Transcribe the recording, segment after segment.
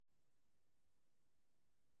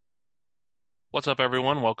What's up,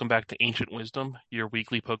 everyone? Welcome back to Ancient Wisdom, your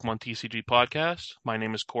weekly Pokemon TCG podcast. My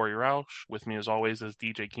name is Corey Roush. With me, as always, is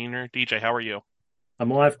DJ Keener. DJ, how are you?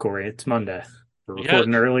 I'm alive, Corey. It's Monday. We're Yeah,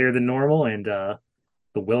 recording earlier than normal, and the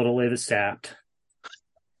will to live is sapped.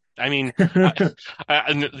 I mean, I,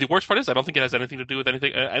 and the worst part is I don't think it has anything to do with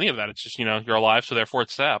anything, any of that. It's just, you're alive, so therefore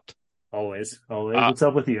it's sapped. Always, always. Uh, What's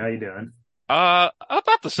up with you? How you doing?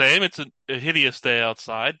 about the same. It's a hideous day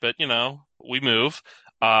outside, but we move.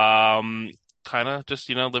 Um, kind of just,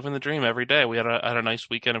 living the dream every day. We had a nice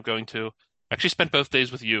weekend of going to. Actually, spent both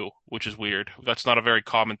days with you, which is weird. That's not a very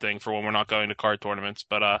common thing for when we're not going to card tournaments,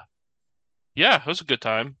 but yeah, it was a good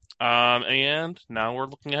time. And now we're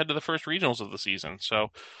looking ahead to the first regionals of the season.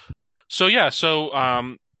 So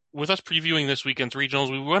with us previewing this weekend's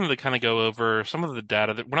regionals, we wanted to kind of go over some of the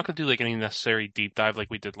data that we're not going to do like any necessary deep dive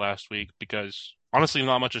like we did last week because honestly,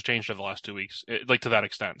 not much has changed over the last 2 weeks, like to that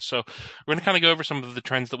extent. So we're going to kind of go over some of the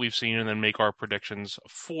trends that we've seen and then make our predictions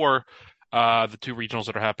for the two regionals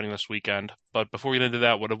that are happening this weekend. But before we get into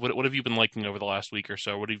that, what have you been liking over the last week or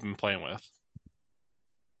so? What have you been playing with?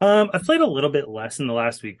 I've played a little bit less in the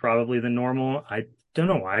last week, probably than normal. I don't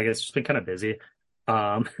know why. I guess it's just been kind of busy.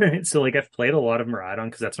 So like I've played a lot of Miraidon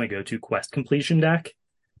because that's my go-to quest completion deck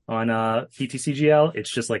on PTCGL.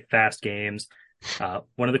 It's just like fast games.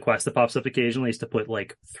 One of the quests that pops up occasionally is to put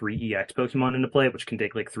like three EX Pokemon into play, which can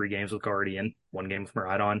take like 3 games with Guardian, 1 game with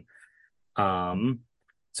Miraidon. Um,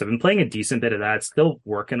 so I've been playing a decent bit of that. Still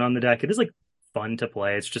working on the deck. It is like fun to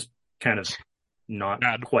play. It's just kind of not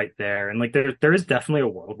Bad. quite there. And like there is definitely a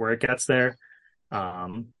world where it gets there.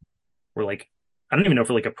 Um, where like I don't even know if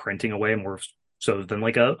we're like a printing away more so than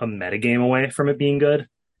like a meta game away from it being good.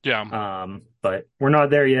 Yeah. But we're not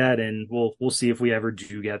there yet, and we'll see if we ever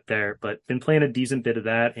do get there. But been playing a decent bit of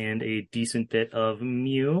that and a decent bit of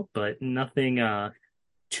Mew, but nothing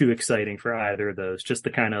too exciting for either of those. Just the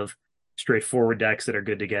kind of straightforward decks that are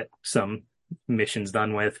good to get some missions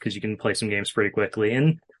done with because you can play some games pretty quickly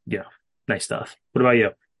and nice stuff. What about you?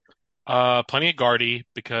 Plenty of Guardy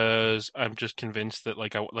because I'm just convinced that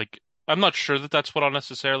I'm not sure that that's what I'll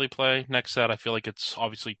necessarily play next set. I feel like it's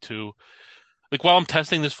obviously too like while I'm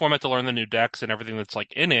testing this format to learn the new decks and everything that's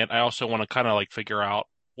like in it, I also want to kind of like figure out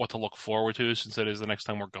what to look forward to since it is the next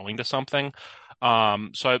time we're going to something.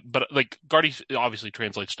 But like Guardy obviously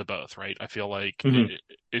translates to both, right? I feel like Hmm.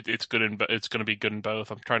 it's good in, it's going to be good in both.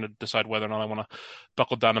 I'm trying to decide whether or not I want to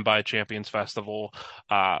buckle down and buy a Champions Festival.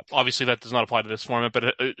 Obviously that does not apply to this format,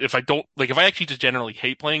 but if I don't like, if I actually just generally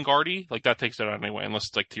hate playing Guardy, like that takes it out anyway, unless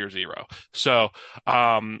it's like tier zero. So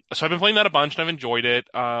I've been playing that a bunch and I've enjoyed it.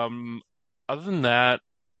 Other than that,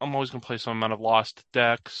 I'm always going to play some amount of Lost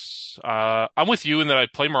decks. I'm with you in that I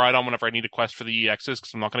play Miraidon whenever I need a quest for the EXs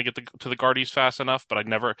because I'm not going to get to the Guardies fast enough, but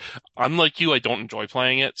unlike you, I don't enjoy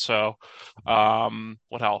playing it. So,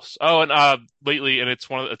 what else? Oh, and lately, and it's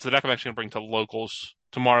the deck I'm actually going to bring to locals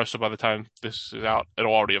tomorrow. So by the time this is out,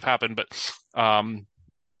 it'll already have happened. But,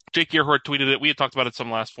 Jake Gearhart tweeted it. We had talked about it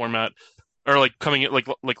some last format or like coming in like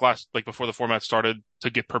before the format started to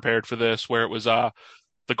get prepared for this, where it was,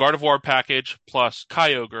 the Gardevoir package plus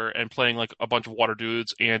Kyogre and playing like a bunch of water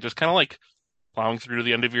dudes and just kind of like plowing through to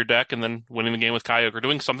the end of your deck and then winning the game with Kyogre,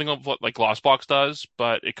 doing something of what like Lost Box does,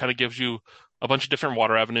 but it kind of gives you a bunch of different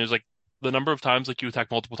water avenues. Like the number of times like you attack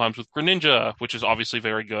multiple times with Greninja, which is obviously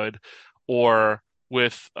very good, or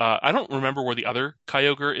with I don't remember where the other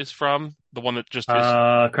Kyogre is from, the one that just is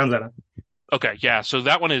Crown's Zenith. okay, yeah. So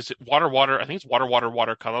that one is water, water. I think it's water, water,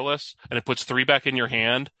 water, colorless, and it puts three back in your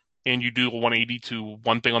hand, and you do a 180 to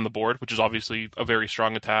one thing on the board, which is obviously a very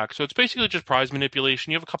strong attack. So it's basically just prize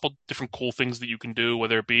manipulation. You have a couple different cool things that you can do,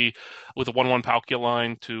 whether it be with a 1/1 Palkia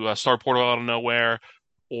line to Star Portal out of nowhere,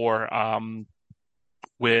 or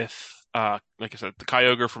with like I said, the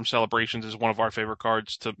Kyogre from Celebrations is one of our favorite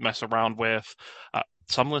cards to mess around with.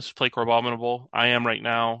 Some lists play Crabominable. I am right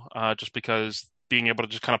now, just because being able to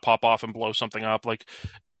just kind of pop off and blow something up, like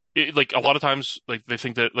a lot of times, like they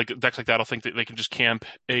think that like decks like that'll think that they can just camp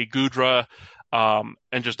a Gudra, and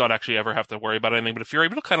just not actually ever have to worry about anything. But if you're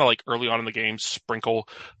able to kind of like early on in the game sprinkle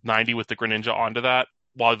 90 with the Greninja onto that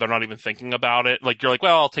while they're not even thinking about it, like you're like,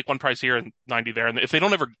 well, I'll take one price here and 90 there, and if they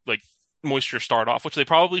don't ever like moisture start off, which they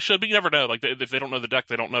probably should, but you never know. Like if they don't know the deck,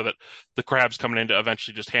 they don't know that the crab's coming in to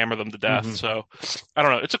eventually just hammer them to death. Hmm. So I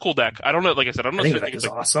don't know. It's a cool deck. I don't know. Like I said, I don't I think the necessarily think deck it's is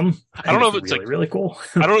like awesome. I I don't think know it's if it's like really, really cool.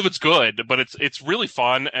 I don't know if it's good, but it's really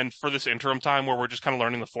fun. And for this interim time where we're just kind of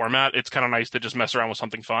learning the format, it's kind of nice to just mess around with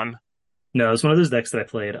something fun. No, it's one of those decks that I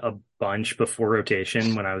played a bunch before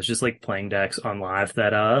rotation when I was just like playing decks on live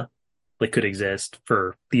that like could exist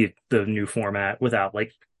for the new format without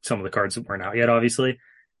like some of the cards that weren't out yet, obviously.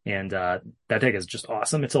 And that deck is just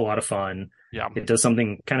awesome. It's a lot of fun. Yeah. It does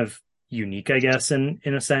something kind of unique, I guess, in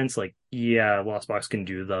a sense. Like, yeah, Lost Box can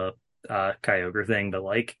do the Kyogre thing, but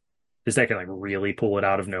like this deck can like really pull it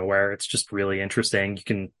out of nowhere. It's just really interesting. You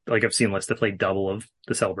can like I've seen lists that play double of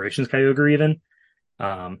the Celebrations Kyogre even.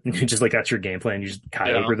 You just like that's your game plan. You just Yeah.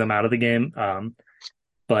 Kyogre them out of the game.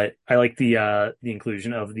 But I like the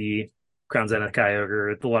inclusion of the Crown Zenith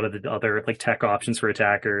Kyogre, a lot of the other like tech options for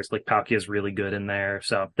attackers. Like Palkia is really good in there,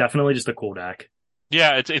 so definitely just a cool deck.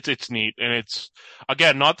 Yeah, it's neat, and it's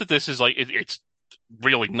again not that this is like it's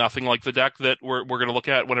really nothing like the deck that we're going to look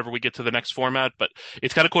at whenever we get to the next format, but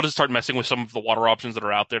it's kind of cool to start messing with some of the water options that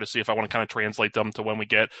are out there to see if I want to kind of translate them to when we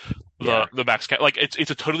get Yeah. the back scat. Like it's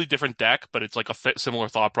a totally different deck, but it's like a similar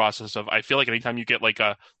thought process of I feel like anytime you get like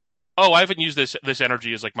a oh, I haven't used this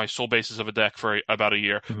energy as like my sole basis of a deck for about a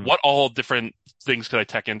year. Mhm. What all different things could I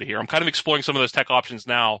tech into here? I'm kind of exploring some of those tech options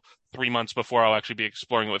now, 3 months before I'll actually be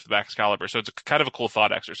exploring it with the Excalibur. So it's kind of a cool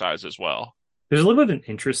thought exercise as well. There's a little bit of an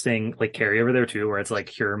interesting like carryover there too, where it's like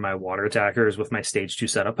here are my water attackers with my stage two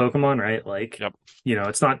setup Pokemon, right? Like, Yep.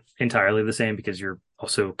 it's not entirely the same because you're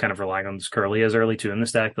also kind of relying on this curly as early too in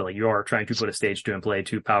this deck, but like you are trying to put a stage two in play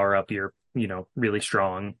to power up your, really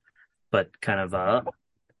strong but kind of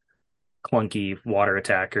clunky water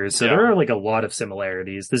attackers. So there Yeah. are like a lot of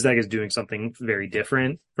similarities. This deck is doing something very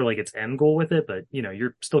different for like its end goal with it, but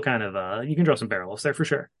you're still kind of you can draw some parallels there for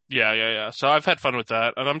sure. Yeah. So I've had fun with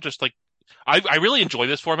that, and I'm just like, I really enjoy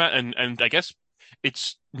this format, and I guess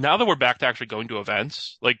it's now that we're back to actually going to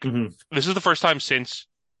events. Like Hmm. this is the first time since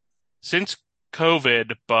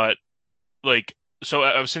COVID, but like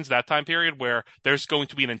so since that time period where there's going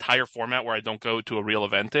to be an entire format where I don't go to a real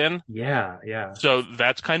event in. Yeah, yeah. So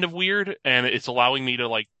that's kind of weird, and it's allowing me to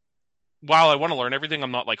like, while I want to learn everything,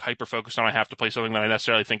 I'm not like hyper focused on I have to play something that I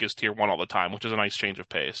necessarily think is tier one all the time, which is a nice change of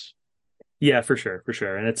pace. Yeah, for sure, for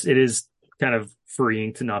sure. And it is kind of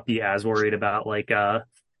freeing to not be as worried about like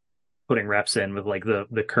putting reps in with like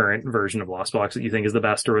the current version of Lost Box that you think is the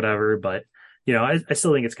best or whatever. But I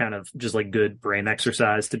still think it's kind of just like good brain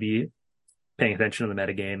exercise to be paying attention to the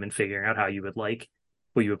metagame and figuring out how you would like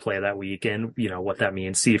what you would play that week and what that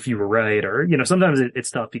means. See if you were right or sometimes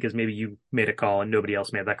it's tough because maybe you made a call and nobody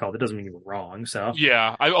else made that call. That doesn't mean you were wrong. So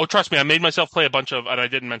Yeah, oh trust me, I made myself play a bunch of, and I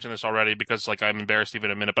didn't mention this already because like I'm embarrassed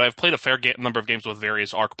even a minute, but I've played a fair number of games with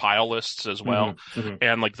various arc pile lists as well, hmm hmm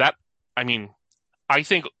and like that, I mean, I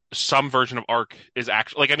think some version of arc is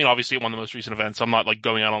actually like I mean obviously it won the most recent event, so I'm not like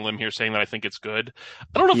going out on a limb here saying that I think it's good.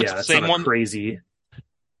 I don't know if it's yeah, the that's not same a one. crazy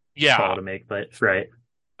call Yeah, to make, but right.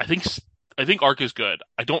 I think I think Arc is good.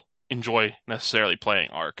 I don't enjoy necessarily playing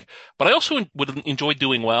Arc, but I also would enjoy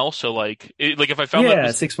doing well. So like if I found that Yeah,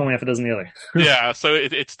 was six one half a dozen the other. yeah, so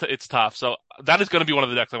it's tough. So that is going to be one of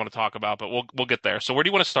the decks I want to talk about, but we'll get there. So where do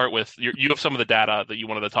you want to start with? You have some of the data that you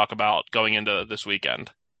wanted to talk about going into this weekend.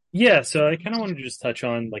 Yeah, so I kind of wanted to just touch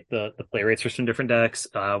on like the play rates for some different decks,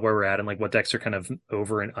 where we're at, and like what decks are kind of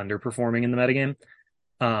over and underperforming in the metagame.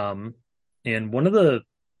 Um, and one of the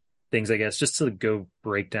things, I guess, just to go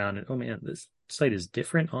break down, and oh man, this site is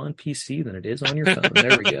different on PC than it is on your phone.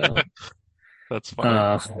 There we go. That's funny.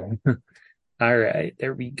 Uh, all right,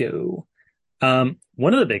 there we go.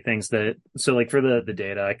 One of the big things that so like for the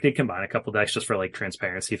data, I did combine a couple decks just for like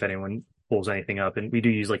transparency if anyone pulls anything up, and we do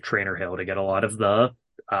use like Trainer Hill to get a lot of the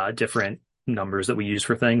different numbers that we use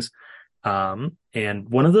for things. And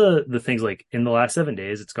one of the things like in the last 7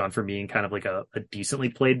 days, it's gone from being kind of like a decently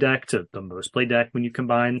played deck to the most played deck when you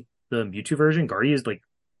combine the Mewtwo version. Guardy is like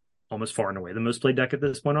almost far and away the most played deck at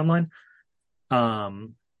this point online.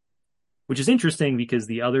 Um, which is interesting because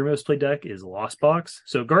the other most played deck is Lost Box.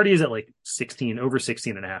 So Guardy is at like 16, over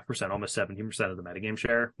 16.5%, almost 17% of the metagame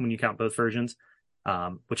share when you count both versions.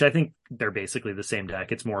 Which I think they're basically the same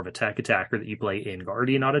deck. It's more of a tech attacker that you play in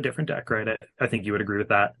Guardy, not a different deck, right? I think you would agree with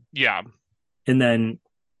that. Yeah, And then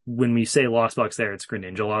when we say Lost Box there, it's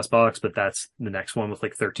Greninja Lost Box, but that's the next one with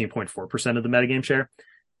like 13.4% of the metagame share.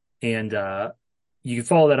 And you can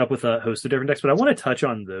follow that up with a host of different decks, but I want to touch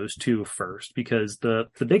on those two first because the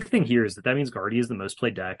big thing here is that means Guardy is the most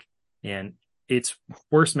played deck, and its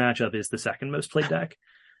worst matchup is the second most played deck.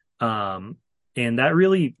 And that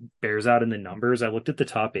really bears out in the numbers. I looked at the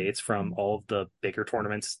top eights from all of the bigger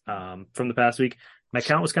tournaments from the past week. My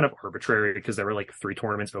count was kind of arbitrary because there were like 3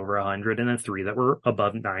 tournaments over 100 and then 3 that were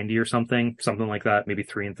above 90 or something like that, maybe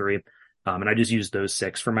 3 and 3. And I just used those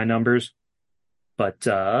 6 for my numbers. But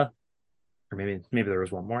or maybe there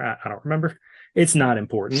was one more. I don't remember. It's not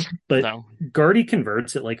important. But no, Guardy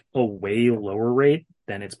converts at like a way lower rate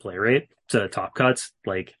than its play rate to top cuts.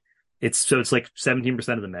 Like it's like 17%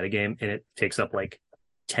 of the metagame, and it takes up like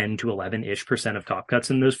 10 to 11 ish percent of top cuts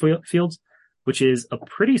in those fields. which is a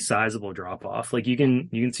pretty sizable drop off. Like you can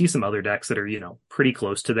see some other decks that are, pretty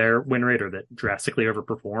close to their win rate or that drastically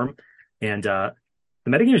overperform. And the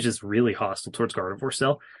metagame is just really hostile towards Gardevoir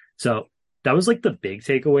still. So that was like the big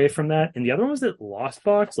takeaway from that. And the other one was that Lost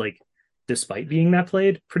Box, like despite being that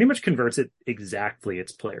played, pretty much converts it exactly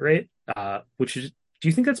its play rate. Which is, do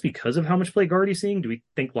you think that's because of how much play Guardy's seeing? Do we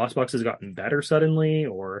think Lost Box has gotten better suddenly,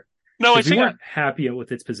 or No, I because we think weren't happy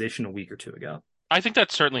with its position a week or two ago? I think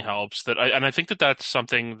that certainly helps. And I think that that's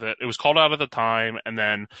something that it was called out at the time, and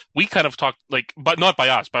then we kind of talked like, but not by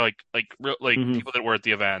us, by like Hmm. people that were at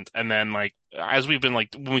the event, and then like as we've been like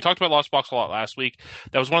when we talked about Lost Box a lot last week,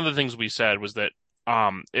 that was one of the things we said was that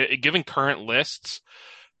given current lists,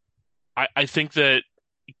 I think that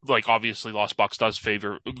like obviously Lost Box does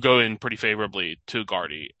favor go in pretty favorably to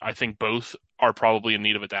Guardy. I think both are probably in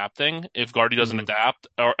need of adapting. If Guardy doesn't Hmm. adapt,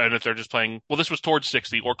 or and if they're just playing, well, this was towards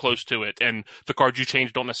 60 or close to it, and the cards you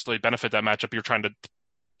change don't necessarily benefit that matchup. You're trying to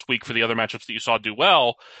tweak for the other matchups that you saw do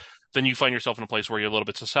well, then you find yourself in a place where you're a little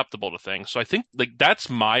bit susceptible to things. So I think like that's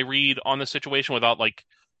my read on the situation without like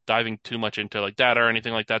diving too much into like data or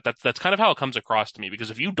anything like that. That's kind of how it comes across to me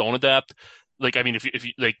because if you don't adapt, like I mean, if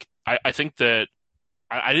you like, I think that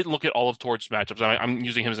I didn't look at all of Torch's matchups. I'm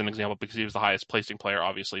using him as an example because he was the highest placing player,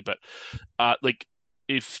 obviously. But like,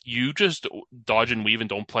 if you just dodge and weave and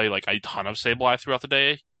don't play like a ton of Sableye throughout the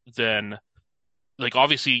day, then like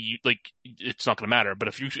obviously like it's not going to matter. But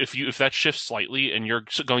if that shifts slightly and you're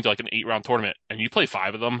going to like an 8 round tournament and you play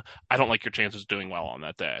 5 of them, I don't like your chances of doing well on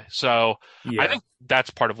that day. So I Yeah. think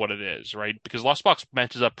that's part of what it is, right? Because Lost Box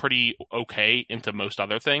matches up pretty okay into most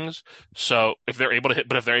other things. So if they're able to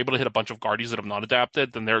hit a bunch of guardies that have not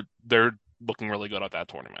adapted, then they're looking really good at that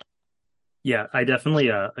tournament. Yeah, I definitely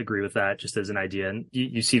agree with that just as an idea. And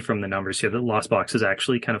you see from the numbers here that Lost Box has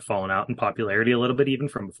actually kind of fallen out in popularity a little bit, even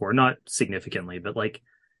from before. Not significantly, but like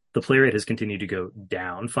the play rate has continued to go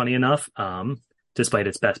down, funny enough, despite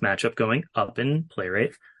its best matchup going up in play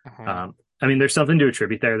rate. Mhm. I mean, there's something to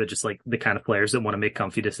attribute there that just like the kind of players that want to make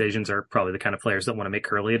comfy decisions are probably the kind of players that want to make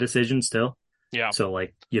curly decisions still. Yeah. So,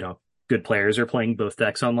 like, good players are playing both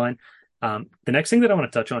decks online. The next thing that I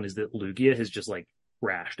want to touch on is that Lugia has just like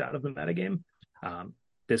crashed out of the metagame.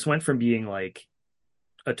 This went from being like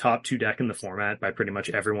a top two deck in the format by pretty much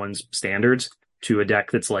everyone's standards to a deck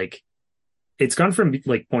that's like it's gone from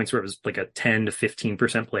like points where it was like a 10 to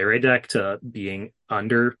 15% play rate deck to being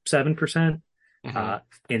under 7%, hmm uh,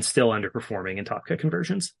 and still underperforming in top cut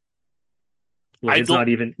conversions. Like I it's don't not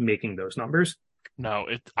even making those numbers. know.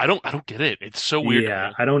 I don't get it. It's so weird to Yeah,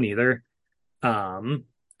 me. I don't either. Um,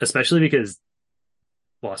 Especially because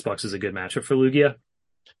Lost Box is a good matchup for Lugia.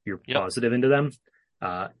 You're Yep. positive into them.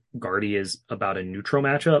 Uh, Guardy is about a neutral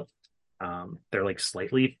matchup. They're like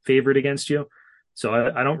slightly favored against you. So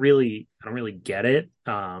I don't really get it.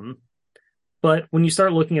 But when you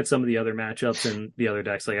start looking at some of the other matchups and the other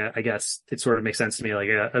decks, like I guess it sort of makes sense to me. Like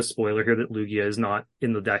a spoiler here that Lugia is not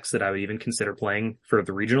in the decks that I would even consider playing for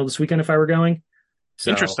the regional this weekend if I were going.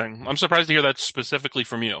 So Interesting. I'm surprised to hear that specifically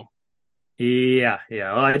from you. yeah,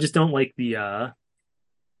 yeah. Well, I just don't like the I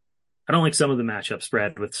don't like some of the matchup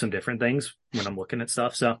spread with some different things when I'm looking at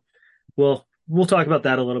stuff. So we'll talk about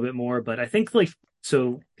that a little bit more. But I think like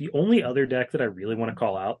so the only other deck that I really want to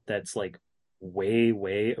call out that's like way,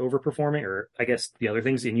 way overperforming, or I guess the other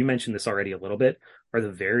things, and you mentioned this already a little bit, are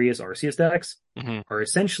the various Arceus decks hmm are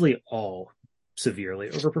essentially all severely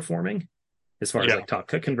overperforming as far as Yeah. like top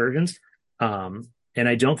cut conversions. And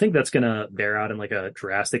I don't think that's gonna bear out in like a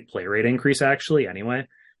drastic play rate increase actually anyway.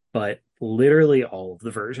 But literally all of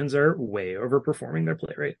the versions are way overperforming their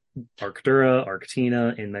play rate. Arctura,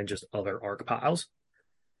 Arctina, and then just other Arc piles.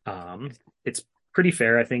 It's pretty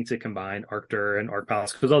fair, I think, to combine Arctur and Arc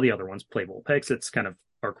piles because all the other ones play Volt picks. It's kind of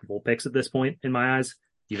Arc Volt picks at this point in my eyes,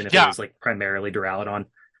 even if it Yeah. is like primarily Duraludon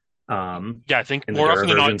Yeah. I think in the more Dura often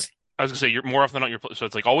than not, versions. I was gonna say you're more often than not so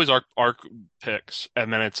it's like always arc picks,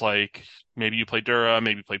 and then it's like maybe you play Dura,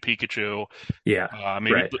 maybe you play Pikachu, Yeah,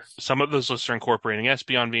 maybe right. some of those lists are incorporating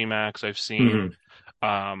Espeon VMAX. I've seen. Hmm.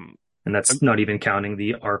 Um, And that's not even counting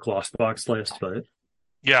the Arc Lost Box list, but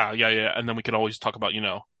yeah. And then we could always talk about,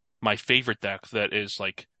 my favorite deck that is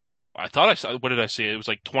like, I thought I saw, what did I see? It was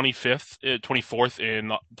like 25th, 24th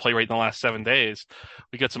in play rate in the last 7 days.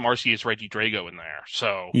 We got some RCS Reggie Drago in there.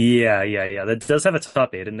 So yeah. That does have a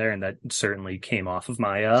top eight in there, and that certainly came off of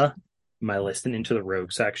my list and into the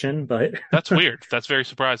rogue section. But that's weird. That's very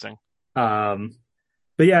surprising. um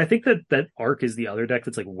But yeah, I think that Arc is the other deck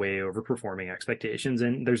that's like way overperforming expectations,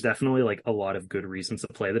 and there's definitely like a lot of good reasons to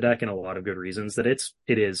play the deck, and a lot of good reasons that it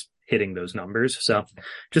is hitting those numbers. So,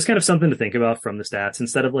 just kind of something to think about from the stats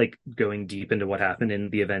instead of like going deep into what happened in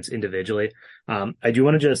the events individually. I do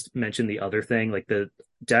want to just mention the other thing, like the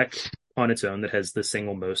deck on its own that has the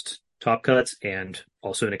single most top cuts and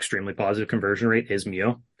also an extremely positive conversion rate is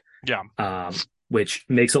Mew, Yeah. um, which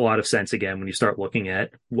makes a lot of sense again when you start looking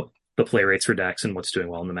at what the play rates for decks and what's doing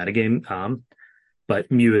well in the metagame. But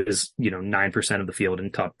Mew is 9% of the field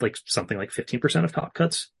and top like something like 15% of top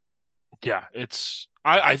cuts. Yeah,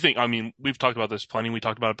 I think, I mean, we've talked about this plenty. We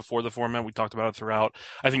talked about it before the format. We talked about it throughout.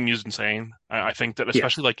 I think Mew's insane. I think that Yeah.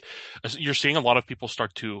 especially like you're seeing a lot of people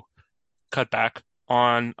start to cut back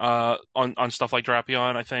on stuff like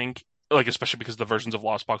Drapion, I think. Like especially because the versions of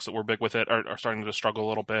Lost Box that were big with it are starting to struggle a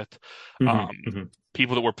little bit. Um, Mm-hmm, mm-hmm.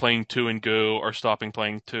 People that were playing two and go are stopping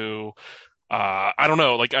playing two. I don't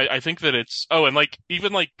know. Like I think that it's and like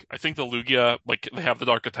even like I think the Lugia like they have the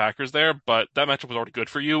Dark Attackers there, but that matchup was already good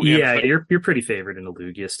for you. And if Yeah, you're pretty favored in the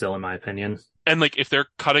Lugia still, in my opinion. like if they're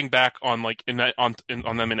cutting back on like in that on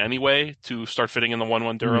them in any way to start fitting in the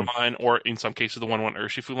 1/1 Duro Mm-hmm. line or in some cases the 1/1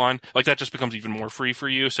 Urshifu line, like that just becomes even more free for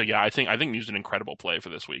you. So yeah, I think Mew's an incredible play for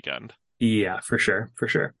this weekend. Yeah, for sure, for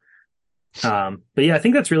sure. But yeah, I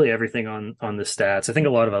think that's really everything on the stats. I think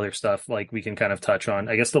a lot of other stuff like we can kind of touch on.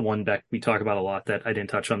 I guess the one deck we talk about a lot that I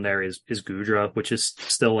didn't touch on there is Gudra, which is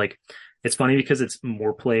still like it's funny because it's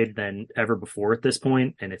more played than ever before at this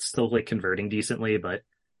point, and it's still like converting decently, but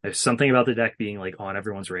there's something about the deck being like on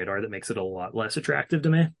everyone's radar that makes it a lot less attractive to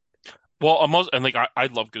me. Well, almost and like I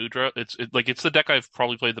love Gudra. Like it's the deck I've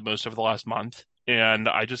probably played the most over the last month, and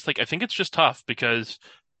I just like I think it's just tough because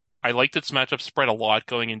I liked its matchup spread a lot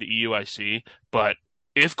going into EUIC, but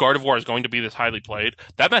if Gardevoir is going to be this highly played,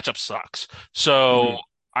 that matchup sucks. So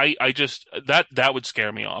Hmm. I just that would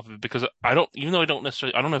scare me off because I don't even though I don't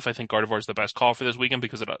know if I think Gardevoir is the best call for this weekend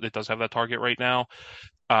because it does have that target right now.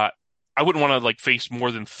 Uh, I wouldn't want to like face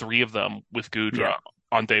more than three of them with Yeah. Gudra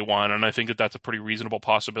on day one, and I think that that's a pretty reasonable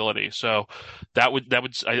possibility. So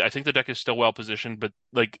I think the deck is still well positioned, but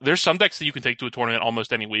like there's some decks that you can take to a tournament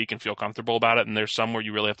almost any week and feel comfortable about it, and there's some where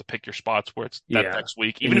you really have to pick your spots where it's that Yeah. next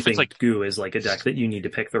week, And even you if it's think like Goo is like a deck that you need to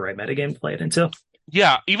pick the right metagame to play it into?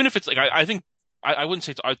 yeah, even if it's like I think. I wouldn't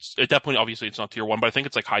say it's at that point. Obviously, it's not tier one, but I think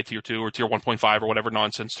it's like high tier two or tier 1.5 or whatever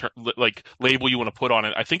nonsense like label you want to put on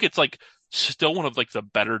it. I think it's like still one of like the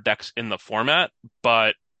better decks in the format,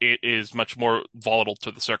 but it is much more volatile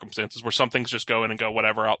to the circumstances where some things just go in and go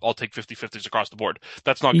whatever. I'll take 50/50s across the board.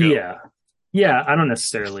 That's not good. Yeah. Yeah, I don't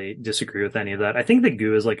necessarily disagree with any of that. I think that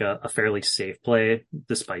Goo is like a fairly safe play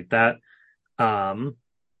despite that. Um,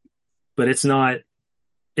 but it's not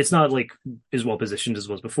like as well positioned as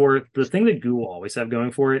was before. The thing that Goo will always have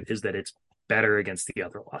going for it is that it's better against the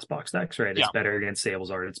other Lost Box decks, right? It's Yeah, better against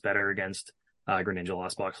Sable's Art, it's better against Greninja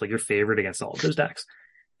Lost Box. Like you're favored against all of those decks.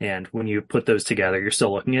 And when you put those together, you're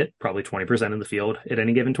still looking at probably 20% of the field at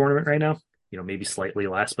any given tournament right now. Maybe slightly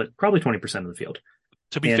less, but probably 20% of the field.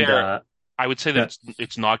 to be And fair, I would say that uh,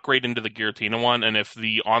 it's not great into the Giratina one, and if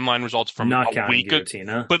the online results from not a counting week,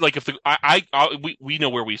 Giratina. but like if the we know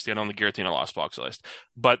where we stand on the Giratina Lost Box list,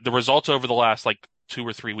 but the results over the last like 2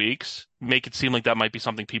 or 3 weeks make it seem like that might be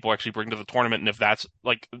something people actually bring to the tournament, and if that's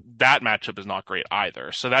like that matchup is not great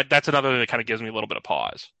either, so that's another thing that kind of gives me a little bit of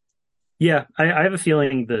pause. Yeah, I have a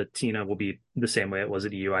feeling the Tina will be the same way it was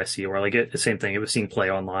at EUIC, where like the same thing. It was seeing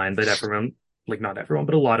play online, but everyone, like not everyone,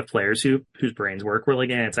 but a lot of players whose brains work were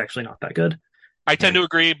like, it's actually not that good. I tend And to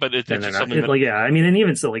agree, but then it's they're just not something it, that like, yeah, I mean, and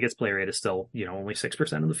even still, like its play rate is still, only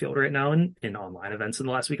 6% of the field right now in online events in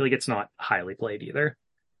the last week. Like it's not highly played either.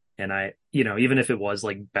 And even if it was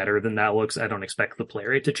like better than that looks, I don't expect the play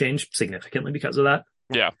rate to change significantly because of that.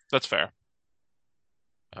 yeah, that's fair.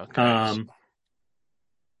 Okay, Um,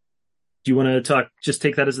 do you want to just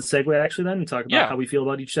take that as a segue actually then and talk about yeah, how we feel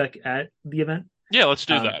about each deck at the event? yeah, let's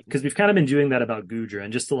do that. Because we've kind of been doing that about Gudra,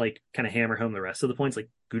 and just to like kind of hammer home the rest of the points, like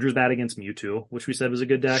Gudra's bad against Mewtwo, which we said was a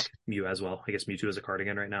good deck. Mew as well. I guess Mewtwo is a card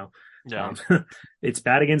again right now. Yeah, Um, it's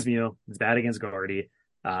bad against Mew. It's bad against Guardy.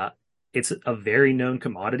 Uh, it's a very known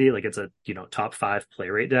commodity. Like it's a top five play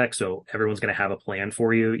rate deck, so everyone's going to have a plan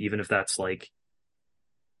for you, even if that's like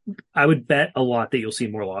I would bet a lot that you'll see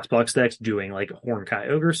more Lost Box decks doing like Horn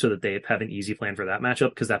Kyogre so that they have an easy plan for that matchup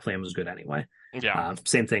because that plan was good anyway. yeah,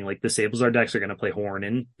 Same thing, like the Sablezard decks are going to play Horn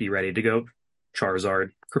and be ready to go Charizard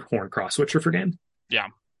Horn cross switcher for game. yeah.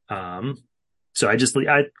 Um, so I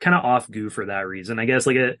kind of off Goo for that reason. I guess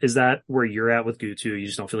like is that where you're at with Goo too? You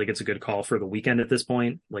just don't feel like it's a good call for the weekend at this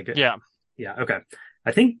point? Like Yeah. yeah, okay.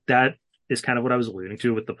 I think that is kind of what I was alluding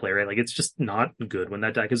to with the play rate. Like it's just not good when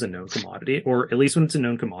that deck is a known commodity, or at least when it's a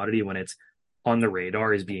known commodity when it's on the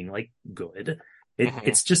radar as being like good. Hmm.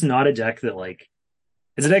 It's just not a deck that like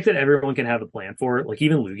it's a deck that everyone can have a plan for. Like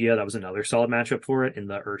even Lugia, that was another solid matchup for it, and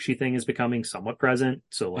the Urshi thing is becoming somewhat present.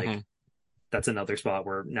 So like Hmm. that's another spot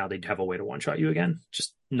where now they have a way to one shot you again.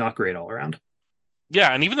 Just not great all around.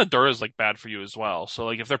 Yeah, and even the Dura is like bad for you as well. So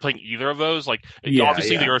like if they're playing either of those, like Yeah,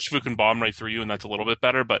 obviously the yeah, Urshifu can bomb right through you, and that's a little bit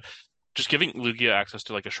better. But just giving Lugia access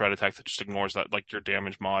to like a shred attack that just ignores that like your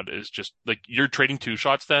damage mod is just like you're trading two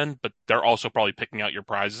shots then, but they're also probably picking out your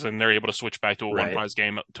prizes and they're able to switch back to a one right. prize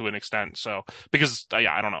game to an extent. So because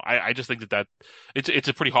yeah, I don't know, I just think that it's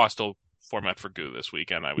a pretty hostile format for Goo this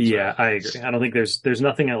weekend, I would say. Yeah, I agree. I don't think there's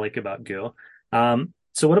nothing I like about Go.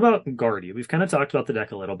 So what about Guardy? We've kind of talked about the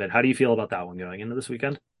deck a little bit. How do you feel about that one going into this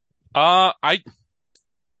weekend? I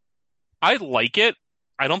like it.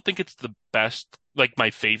 I don't think it's the best, like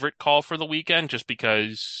my favorite call for the weekend, just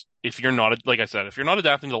because if you're not, like I said, if you're not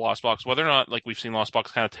adapting to Lost Box, whether or not like we've seen Lost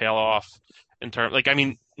Box kind of tail off in terms, like I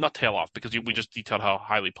mean, not tail off because we just detailed how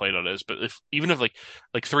highly played it is, but if even if like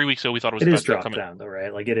 3 weeks ago we thought it was It the is best deck dropped coming, down though,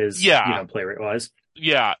 right? Like it is, yeah, play rate wise.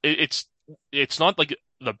 yeah, it's not like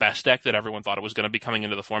the best deck that everyone thought it was going to be coming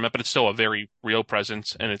into the format, but it's still a very real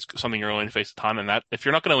presence and it's something you're going to face a ton. And that if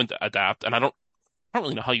you're not going to adapt, and I don't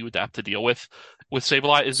really know how you adapt to deal with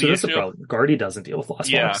Sableye is So the that's the issue. problem. Guardy doesn't deal with Lost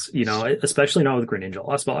Yeah, Box, especially not with Greninja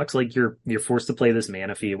Lost Box. Like you're forced to play this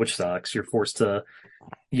mana fee, which sucks. You're forced to,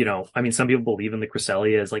 I mean, some people believe in the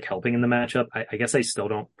Cresselia as like helping in the matchup. I guess I still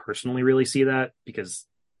don't personally really see that because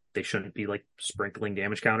they shouldn't be like sprinkling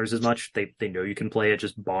damage counters as much. They know you can play it,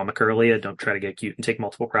 just bomb a Curlia. Don't try to get cute and take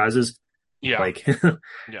multiple prizes. yeah, Like,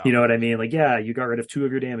 yeah. you know what I mean? Like, yeah, you got rid of two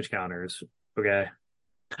of your damage counters. Okay,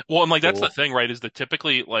 Well, and like that's the cool. thing, right? Is that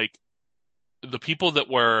typically like the people that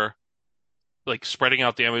were like spreading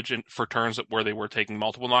out damage for turns where they were taking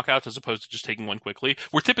multiple knockouts as opposed to just taking one quickly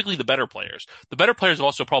were typically the better players. The better players have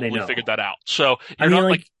also They probably figured know. that out. So I you're mean, not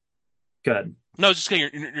like like, good. no, just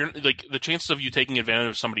kidding. Like the chances of you taking advantage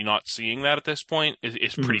of somebody not seeing that at this point is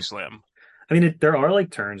pretty Mhm. slim. I mean, there are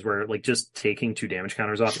like turns where like just taking two damage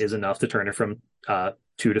counters off is enough to turn it from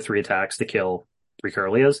two to three attacks to kill three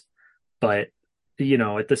Curlias. But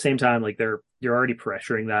at the same time, like you're already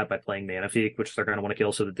pressuring that by playing Manaphy, which they're going to want to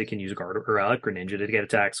kill so that they can use Guard or Greninja to get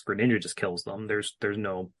attacks. Greninja just kills them. There's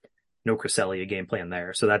no Cresselia game plan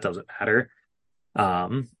there, so that doesn't matter.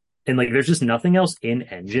 Um, and like there's just nothing else in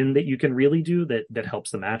Engine that you can really do that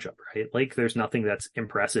helps the matchup, right? Like there's nothing that's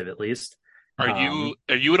impressive at least. Um,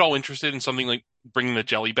 Are you at all interested in something like bringing the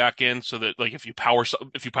jelly back in so that like if you power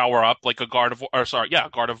up like a Gardevoir or sorry yeah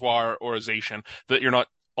Gardevoir or a Zacian that you're not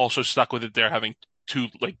also stuck with it there having two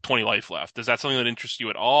like 20 life left. Is that something that interests you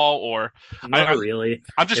at all or I, Not I'm really.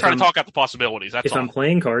 I'm just If trying to I'm talk out the possibilities. That's if I'm all.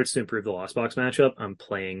 playing cards to improve the Lost Box matchup, I'm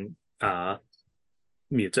playing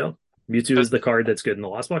Mewtwo. Mewtwo That, is the card that's good in the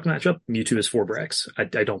Lost Box matchup. Mewtwo is 4 bricks. I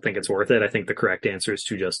don't think it's worth it. I think the correct answer is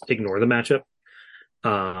to just ignore the matchup.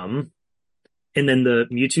 Um, and then the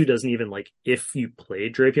Mewtwo doesn't even like if you play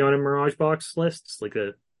Drapion and Mirage Box lists, like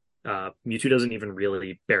the Mewtwo doesn't even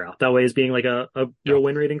really bear out that way as being like a yeah. real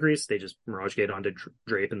win rate increase. They just Mirage Gate onto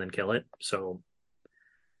Drape and then kill it. So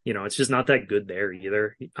it's just not that good there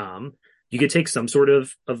either. You could take some sort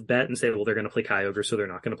of bet and say, well, they're going to play Kyogre, so they're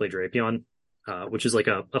not going to play Drapion, which is like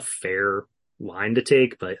a fair line to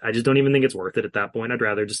take, but I just don't even think it's worth it at that point. I'd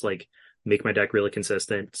rather just like make my deck really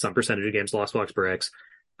consistent, some percentage of games Lost Box bricks.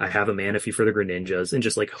 I have a Manaphy for the Greninjas and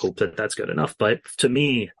just like hope that that's good enough. But to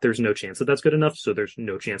me, there's no chance that that's good enough. So there's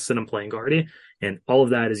no chance that I'm playing Guardy. And all of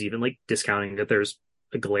that is even like discounting that there's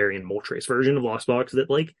a Galarian Moltres version of Lost Box that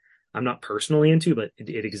like I'm not personally into, but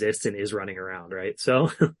it exists and is running around, right? So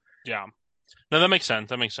Yeah. No, that makes sense.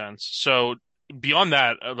 That makes sense. So beyond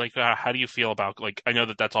that, how do you feel about like I know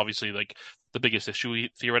that that's obviously like the biggest issue we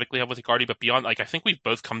theoretically have with Icardi, but beyond like I think we've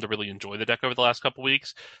both come to really enjoy the deck over the last couple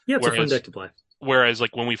weeks. yeah, it's a fun Whereas deck to play.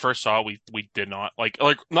 like when we first saw it, we did not like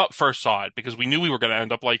not first saw it because we knew we were going to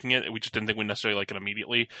end up liking it. We just didn't think we'd necessarily like it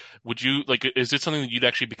immediately. Would you like? Is it something that you'd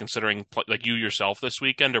actually be considering like you yourself this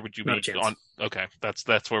weekend, or would you Not a be chance. on? Okay, that's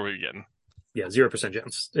where we're getting. Yeah, 0%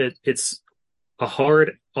 chance. It's a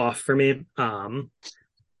hard off for me.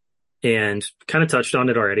 And kind of touched on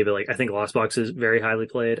it already, but like I think Lost Box is very highly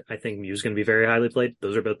played. I think Mew's going to be very highly played.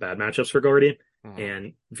 Those are both bad matchups for Guardian. Mhm.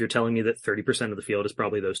 And if you're telling me that 30% of the field is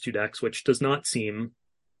probably those two decks, which does not seem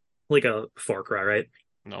like a far cry, right?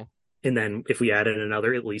 No. And then if we add in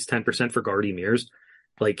another at least 10% for Guardian Mirrors,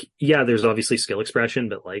 like, yeah, there's obviously skill expression,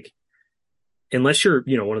 but like, unless you're,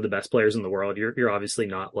 one of the best players in the world, you're obviously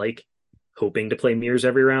not like hoping to play Mirrors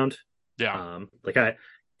every round. Yeah. Like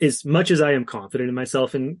as much as I am confident in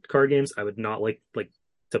myself in card games, I would not like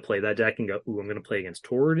to play that deck and go, "Ooh, I'm going to play against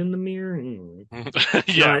Tord in the mirror."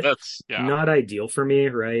 Yeah, Not that's yeah, not ideal for me,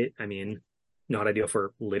 right? I mean, not ideal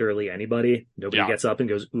for literally anybody. Nobody yeah, gets up and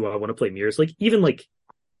goes, "Ooh, I want to play mirrors." Like even like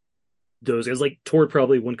those guys, like Tord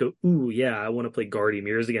probably wouldn't go, "Ooh, yeah, I want to play Guardy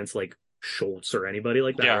mirrors against like Schultz or anybody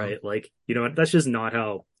like that," yeah, right? Like you know what? That's just not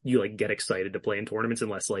how you like get excited to play in tournaments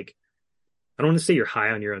unless like I don't want to say you're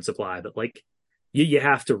high on your own supply, but like you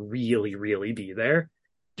have to really, really be there.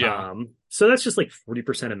 yeah. So that's just like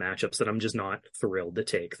 40% of matchups that I'm just not thrilled to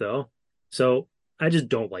take though. So I just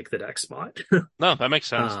don't like the deck spot. No, that makes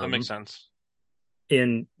sense. That makes um, sense.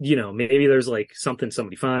 and you know, maybe there's like something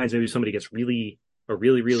somebody finds, maybe somebody gets really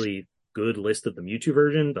good list of the Mewtwo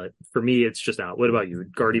version, but for me it's just out. What about you?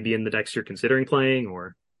 Would Guardy be in the decks you're considering playing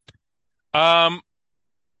or Um,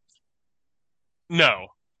 no,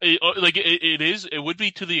 it is. It would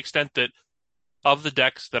be to the extent that of the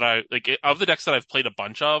decks that of the decks that I've played a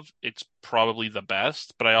bunch of, it's probably the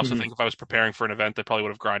best. But I also Mhm. think if I was preparing for an event, I probably would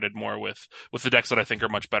have grinded more with the decks that I think are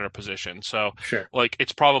much better positioned. So Sure. like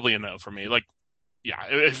it's probably a no for me. Like yeah,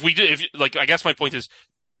 if we did, if like I guess my point is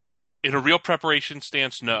in a real preparation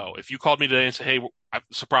stance, no. If you called me today and said, "Hey, I'm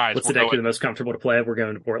surprised, What's we're the deck going," you're the most comfortable to play? We're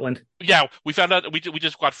going to Portland. yeah, we found out we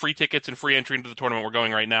just got free tickets and free entry into the tournament we're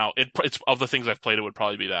going right now. It's of the things I've played, it would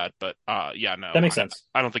probably be that. But yeah, no, That makes sense.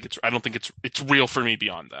 I don't think it's real for me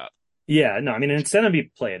beyond that. Yeah, no, I mean, it's going to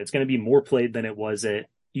be played. It's going to be more played than it was at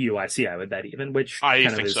UIC, I would bet even, which I kind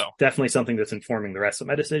of think is so. definitely something that's informing the rest of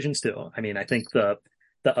my decisions too. I mean, I think the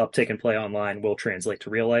uptick in play online will translate to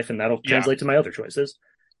real life, and that'll Yeah, translate to my other choices.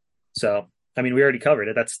 So, I mean, we already covered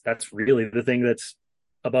it. That's really the thing that's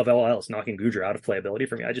above all else, knocking Goodra out of playability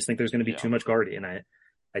for me. I just think there's going to be yeah, too much Guardy, and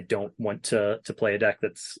I don't want to play a deck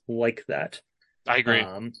that's like that. I agree.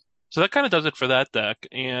 Um, So that kind of does it for that deck,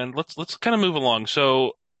 and let's kind of move along.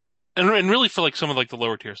 So and really for like some of like the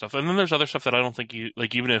lower tier stuff, and then there's other stuff that I don't think you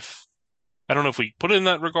like. Even if I don't know if we put it in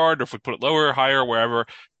that regard or if we put it lower, higher, wherever.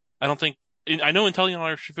 I don't think I know Inteleon,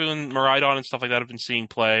 Urshifu, and Miraidon and stuff like that have been seeing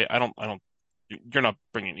play. I don't. You're not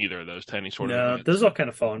bringing either of those to any sort of No, events. those all kind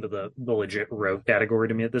of fall into the legit rogue category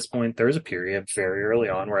to me at this point. There was a period very early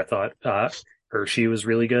on where I thought Hershey was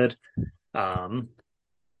really good. Um,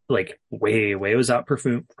 like way was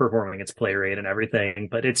outperforming its play rate and everything,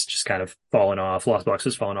 but it's just kind of fallen off. Lost Box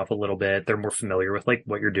has fallen off a little bit. They're more familiar with like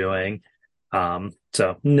what you're doing.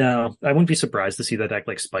 So no, I wouldn't be surprised to see that deck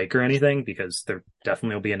like spike or anything because there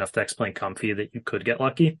definitely will be enough decks playing comfy that you could get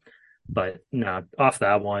lucky. But no, off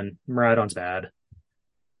that one, Miraidon's bad.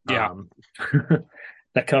 Yeah, Um,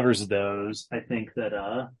 that covers those. I think that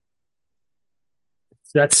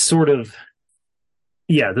that's sort of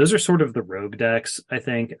yeah, those are sort of the rogue decks. I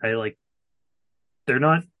think I like they're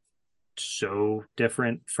not so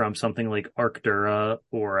different from something like Arctura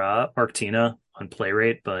or Arctina on play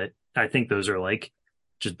rate, but I think those are like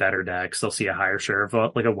just better decks. They'll see a higher share of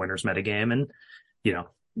like a winner's metagame, and you know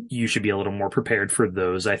you should be a little more prepared for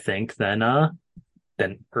those. I think than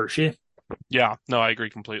Hershey. yeah. No, I agree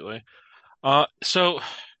completely. So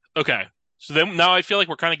okay. So then now I feel like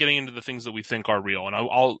we're kind of getting into the things that we think are real,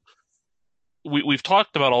 and we've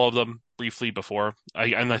talked about all of them briefly before.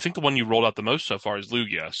 And I think the one you rolled out the most so far is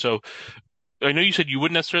Lugia. So I know you said you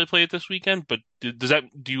wouldn't necessarily play it this weekend, but do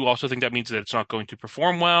you also think that means that it's not going to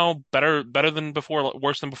perform well, better than before,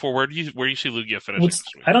 worse than before? Where do you see Lugia finishing What's this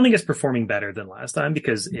I weekend? don't think it's performing better than last time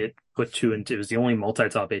because it put two into it was the only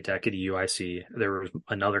multi-top eight deck at UIC. There was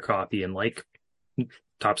another copy in like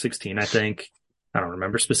top 16, I think. I don't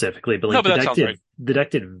remember specifically, but No, like but that sounds right. the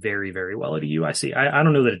deck did very well at a UIC. I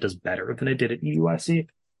don't know that it does better than it did at UIC.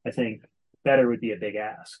 I think better would be a big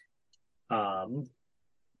ask.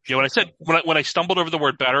 Yeah, when I said when I stumbled over the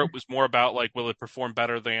word better, it was more about like will it perform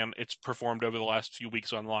better than it's performed over the last few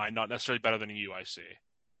weeks online, not necessarily better than a UIC.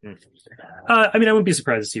 I mean, I wouldn't be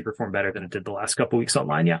surprised to see it perform better than it did the last couple weeks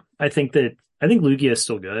online. Yeah, I think Lugia is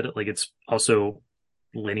still good. Like it's also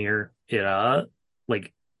linear. It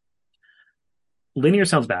like linear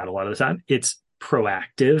sounds bad a lot of the time. It's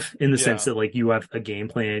proactive in the sense Yeah, that like you have a game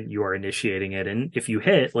plan, you are initiating it, and if you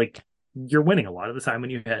hit, like you're winning a lot of the time when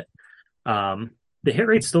you hit. Um, the hit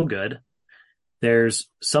rate's still good. There's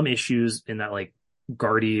some issues in that like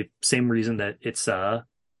Guardy, same reason that it's kind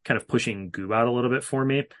of pushing Goob out a little bit for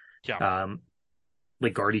me. yeah, Um,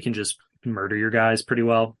 like Guardy can just murder your guys pretty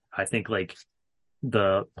well. I think like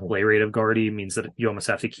the play rate of Guardy means that you almost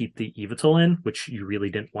have to keep the Evital in, which you really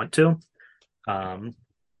didn't want to. yeah, Um,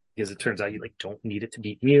 because it turns out you like don't need it to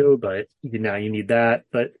beat you, but now you need that.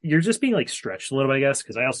 But you're just being like stretched a little bit, I guess,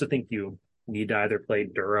 because I also think you need to either play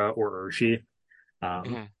Dura or Urshi. Um,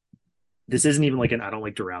 hmm this isn't even like an I don't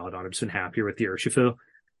like Duraludon. I've just been happier with the Urshifu.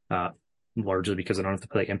 uh, largely because I don't have to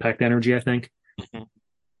play Impact Energy, I think. Hmm.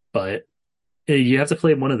 But you have to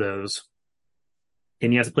play one of those,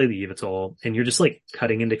 and you have to play the Yveltal, and you're just like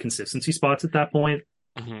cutting into consistency spots at that point.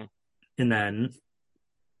 Hmm. And then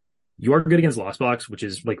you are good against Lost Box, which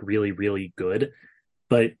is like really, really good,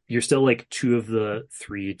 but you're still like two of the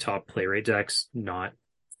three top play rate decks not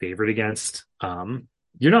favored against.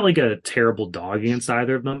 You're not like a terrible dog against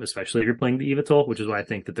either of them, especially if you're playing the Yveltal, which is why I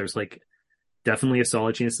think that there's like definitely a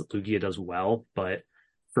solid chance that Lugia does well. But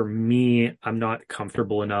for me, I'm not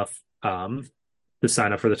comfortable enough to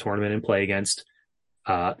sign up for the tournament and play against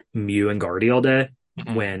Mew and Guardy all day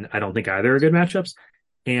Hmm. when I don't think either are good matchups.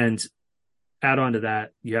 And add on to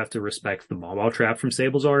that, you have to respect the Mawile trap from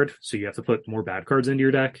Sablezard, so you have to put more bad cards into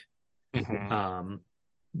your deck, Hmm. um,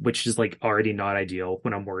 which is like already not ideal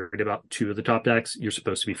when I'm worried about two of the top decks. You're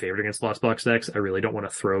supposed to be favored against Lost Box decks. I really don't want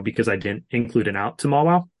to throw because I didn't include an out to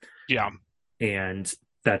Mawile, Yeah. and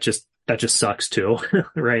that just sucks too,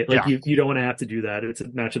 right? Like Yeah. you don't want to have to do that. It's a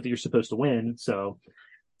matchup that you're supposed to win, so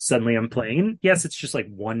suddenly I'm playing. And yes, it's just like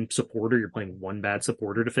one supporter. You're playing one bad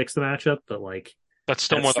supporter to fix the matchup, but like That's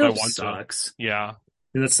still that more than I still want to. sucks. Yeah.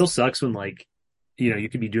 And that still sucks when like you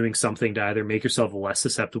could be doing something to either make yourself less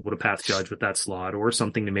susceptible to Path Judge with that slot, or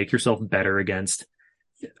something to make yourself better against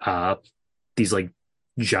uh these like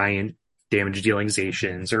giant damage dealing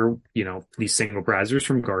Zations, or these single prizers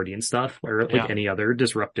from Guardian stuff, or like Yeah. any other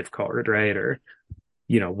disruptive card, right? Or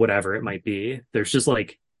whatever it might be. There's just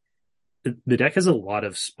like the deck has a lot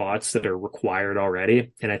of spots that are required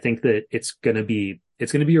already, and I think that it's gonna be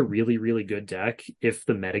a really, really good deck if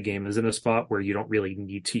the metagame is in a spot where you don't really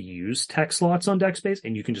need to use tech slots on deck space,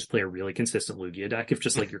 and you can just play a really consistent Lugia deck if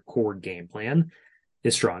just like your core game plan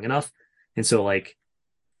is strong enough. And so like,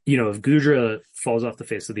 if Gudra falls off the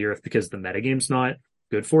face of the earth because the metagame's not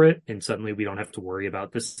good for it, and suddenly we don't have to worry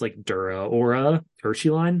about this like Dura or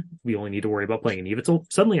Urshi line, we only need to worry about playing an Yveltal.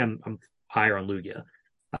 Suddenly I'm higher on Lugia.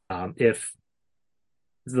 If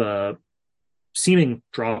the seeming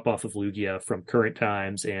drop off of Lugia from current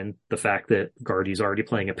times and the fact that Guardy's already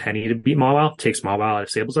playing a penny to beat Mawile takes Mawile out of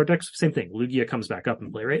Sablezard decks, same thing. Lugia comes back up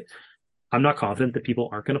and play rate. I'm not confident that people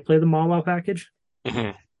aren't going to play the Mawile package.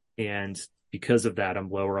 Hmm. And because of that, I'm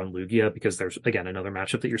lower on Lugia because there's, again, another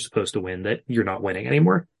matchup that you're supposed to win that you're not winning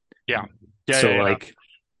anymore. Yeah. Yeah. So, Yeah. Yeah. like,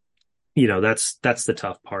 that's the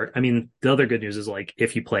tough part. I mean, the other good news is like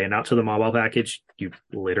if you play an out to the Mawile package, you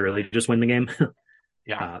literally just win the game.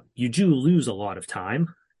 Yeah. You do lose a lot of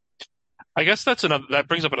time. I guess that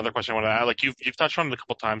brings up another question I want to add. Like you've touched on it a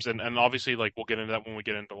couple times, and obviously like we'll get into that when we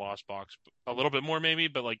get into Lost Box a little bit more maybe.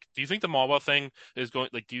 But like, do you think the Malwa thing is going?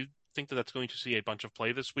 Like, do you think that that's going to see a bunch of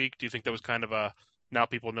play this week? Do you think that was kind of a now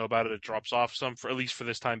people know about it, it drops off some for at least for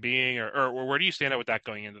this time being, or where do you stand at with that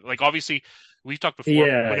going into? Like, obviously we've talked before.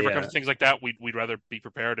 Yeah, Whenever it comes yeah. to things like that, we'd rather be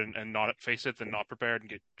prepared and not face it than not prepared and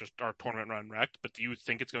get just our tournament run wrecked. But do you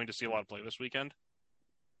think it's going to see a lot of play this weekend?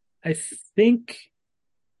 I think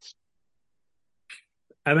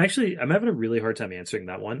I'm having a really hard time answering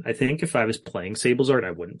that one. I think if I was playing Sablezard,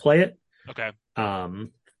 I wouldn't play it. Okay,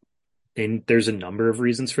 Um, and there's a number of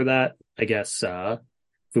reasons for that. I guess if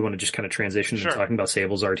we want to just kind of transition into sure. talking about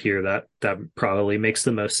Sablezard here, that probably makes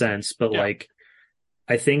the most sense. But Yeah. like,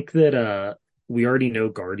 I think that we already know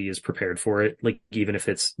Guardy is prepared for it. Like, even if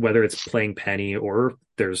it's whether it's playing Penny, or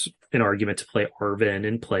there's an argument to play Arvin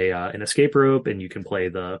and play an escape rope, and you can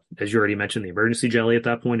play as you already mentioned, the emergency jelly at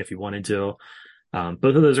that point if you wanted to.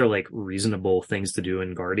 Both of those are like reasonable things to do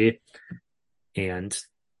in Guardy. And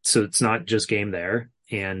so it's not just game there.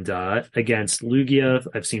 And against Lugia,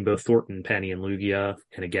 I've seen both Thornton, Penny, and Lugia.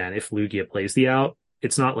 And again, if Lugia plays the out,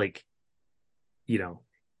 it's not like, you know,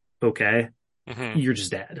 okay, Hmm. you're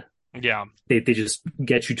just dead. Yeah. They just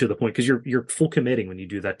get you to the point because you're full committing when you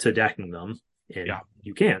do that to decking them, and Yeah.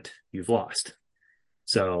 you can't. You've lost.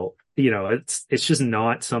 So, it's just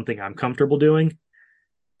not something I'm comfortable doing.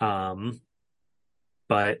 Um,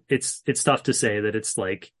 but it's tough to say that it's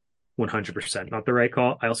like 100% not the right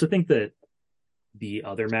call. I also think that the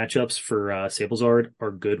other matchups for Sablezard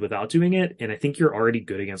are good without doing it, and I think you're already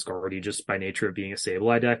good against Guardy just by nature of being a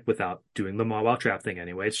Sableye deck without doing the Mawile trap thing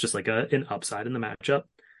anyway. It's just like an upside in the matchup.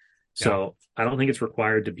 Yeah. So I don't think it's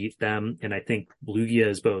required to beat them, and I think Lugia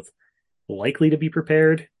is both likely to be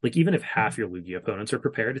prepared. Like even if half your Lugia opponents are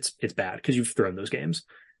prepared, it's bad because you've thrown those games.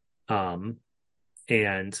 Um,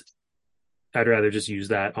 and I'd rather just use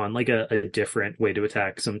that on like a different way to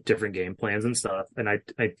attack some different game plans and stuff. And I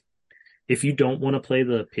if you don't want to play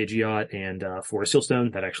the Pidgeot and Forest Seal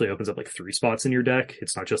Stone, that actually opens up like three spots in your deck.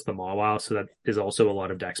 It's not just the Mawile, so that is also a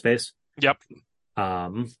lot of deck space. Yep.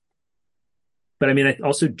 Um, But I mean, I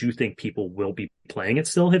also do think people will be playing it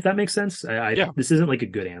still, if that makes sense. Yeah, This isn't like a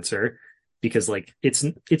good answer because like it's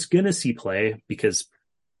gonna see play because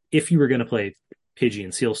if you were gonna play Pidgey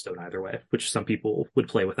and Sealstone either way, which some people would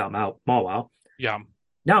play without Mawile, yeah,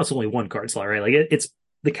 now it's only one card slot, right? Like it's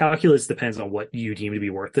the calculus depends on what you deem to be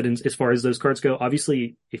worth it as far as those cards go.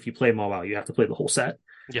 Obviously, if you play Mawile, you have to play the whole set,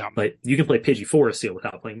 yeah, but you can play Pidgey for a Seal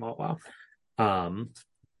without playing Mawile. Um,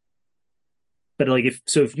 but like if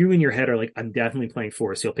you in your head are like, I'm definitely playing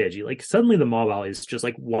for a Seal Pidgey, like suddenly the Mawile is just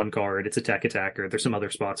like one card. It's a tech attacker. There's some other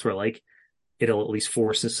spots where like it'll at least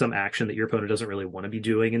force some action that your opponent doesn't really want to be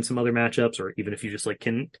doing in some other matchups, or even if you just like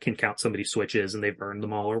can count somebody's switches and they've burned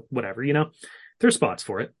them all or whatever, there's spots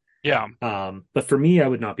for it. yeah. But for me, I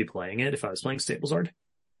would not be playing it if I was playing Stablezard.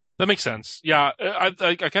 That makes sense. Yeah, I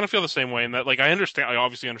kind of feel the same way in that like I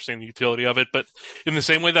obviously understand the utility of it, but in the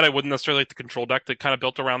same way that I wouldn't necessarily like the control deck that kind of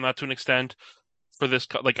built around that to an extent for this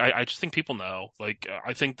like I just think people know. Like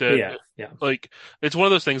I think that Yeah, yeah, like it's one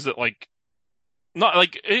of those things that like not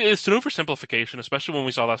like it's an oversimplification, especially when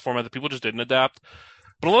we saw that format that people just didn't adapt.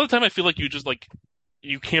 But a lot of the time I feel like you just like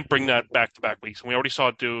you can't bring that back to back weeks. And we already saw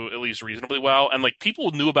it do at least reasonably well. And like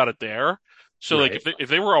people knew about it there. So like right, if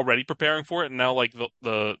they were already preparing for it and now like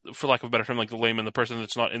the for lack of a better term, like the layman, the person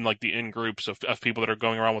that's not in like the in groups of people that are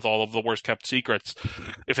going around with all of the worst kept secrets,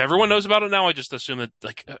 if everyone knows about it now, I just assume that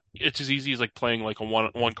like it's as easy as like playing like a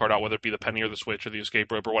one card out, whether it be the penny or the switch or the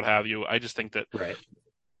escape rope or what have you. I just think that right.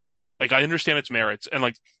 like I understand its merits, and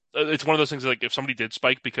like it's one of those things that, like if somebody did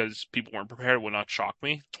spike because people weren't prepared, it would not shock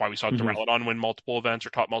me. That's why we saw Hmm. Duraludon win multiple events or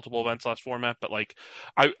top multiple events last format. But like,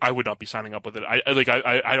 I would not be signing up with it.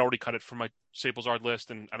 I'd already cut it from my Sablezard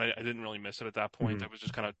list, and I didn't really miss it at that point. Hmm. I was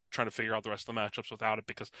just kind of trying to figure out the rest of the matchups without it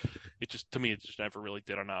because it just to me it just never really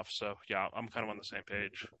did enough. So yeah, I'm kind of on the same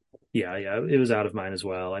page. Yeah, yeah. It was out of mine as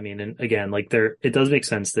well. I mean, and again, like it does make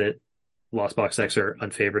sense that Lost Box decks are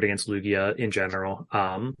unfavored against Lugia in general.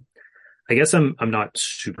 I guess I'm not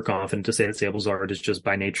super confident to say that Sablezard is just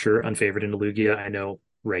by nature unfavored into Lugia. I know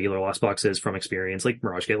regular Lost Box is from experience, like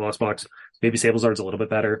Mirage Gate Lost Box. Maybe Sablezard's a little bit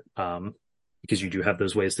better, because you do have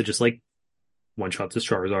those ways to just like one shot this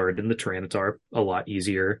Charizard and the Tyranitar a lot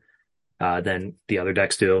easier than the other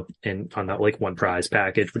decks do, and on that like one prize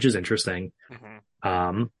package, which is interesting. Hmm.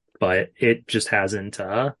 Um, but it just hasn't.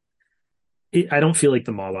 I don't feel like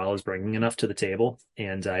the Mawile is bringing enough to the table,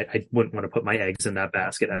 and I wouldn't want to put my eggs in that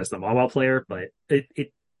basket as the Mawile player. But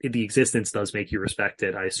the existence does make you respect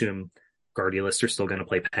it. I assume Guardialists are still going to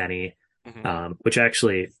play Penny, Hmm. which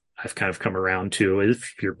actually I've kind of come around to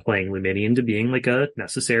if you're playing Luminion to being like a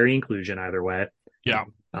necessary inclusion either way. Yeah,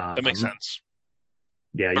 that makes Um, sense.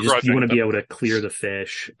 yeah, you want Begrudging, to that be able makes to clear sense. the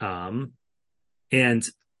fish. And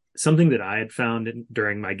something that I had found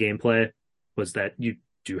during my gameplay was that you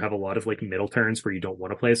do have a lot of like middle turns where you don't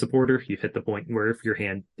want to play a supporter. You hit the point where if your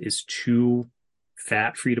hand is too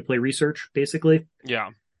fat for you to play research, basically. Yeah.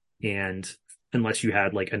 And unless you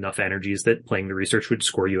had like enough energies that playing the research would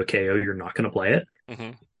score you a KO, you're not going to play it.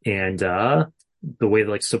 Hmm. And the way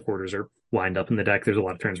like supporters are lined up in the deck, there's a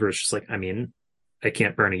lot of turns where it's just like, I mean, I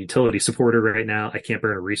can't burn a utility supporter right now. I can't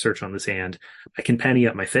burn a research on this hand. I can penny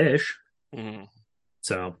up my fish. Hmm.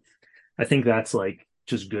 So I think that's like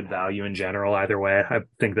just good value in general. Either way, I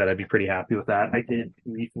think that I'd be pretty happy with that. I did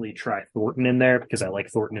briefly try Thornton in there because I like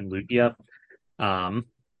Thornton and Lugia. Um,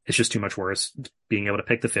 it's just too much worse. Being able to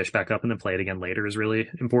pick the fish back up and then play it again later is really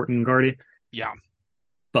important in Guardy. Yeah.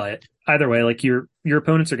 But either way, like your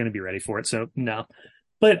opponents are going to be ready for it. So no,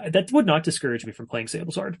 but that would not discourage me from playing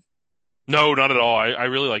Sablezard. No, not at all. I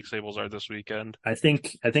really like Sablezard this weekend. I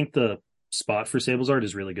think the spot for Sablezard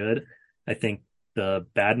is really good. I think the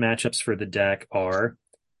bad matchups for the deck are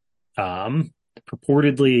um,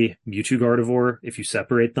 purportedly Mewtwo Gardevoir if you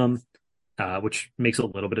separate them, which makes a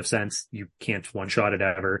little bit of sense. You can't one shot it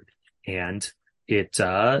ever, and it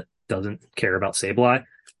doesn't care about Sableye.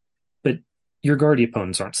 But your Guardy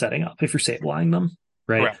opponents aren't setting up if you're Sableyeing them,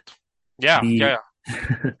 right? Correct. Yeah, The yeah,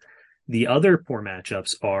 the other poor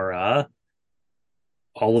matchups are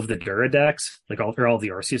all of the Dura decks, like all of the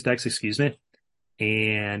Arceus decks, excuse me,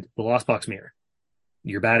 and the Lost Box Mirror.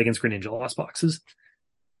 You're bad against Greninja Lost Boxes,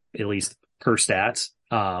 at least per stats.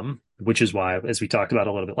 Which is why, as we talked about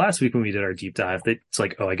a little bit last week when we did our deep dive, that it's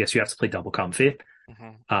like, oh, I guess you have to play double comfy, yeah.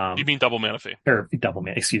 Hmm. You um, mean double Manaphy? or double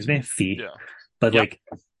man, excuse me, fee. Yeah. But Yep. like,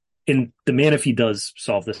 in the Manaphy does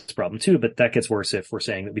solve this problem too, but that gets worse if we're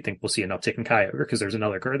saying that we think we'll see an uptick in Kyogre because there's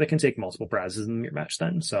another card that can take multiple prizes in the mirror match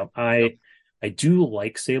then. So Yep. I do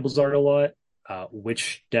like Sablezard a lot.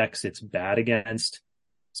 Which decks it's bad against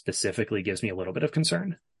specifically gives me a little bit of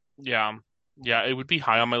concern. Yeah. Yeah. It would be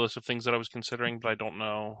high on my list of things that I was considering, but I don't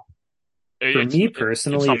know. For It's me it's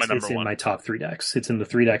personally, not my it's number in one. my top three decks. It's in the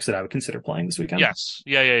three decks that I would consider playing this weekend. Yes.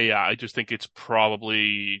 Yeah. I just think it's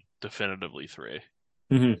probably definitively three.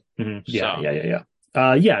 Yeah,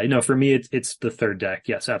 So, yeah, no, for me it's the third deck.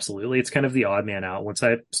 Yes, absolutely. It's kind of the odd man out once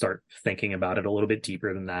I start thinking about it a little bit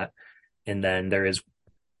deeper than that. And then there is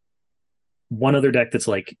one other deck that's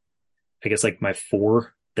like, I guess like my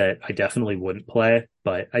four that I definitely wouldn't play,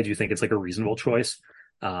 but I do think it's like a reasonable choice.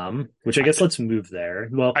 Which I I guess think let's move there.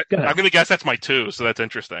 Well, go I'm ahead. gonna guess that's my two, so that's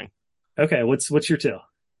interesting. Okay, what's your two?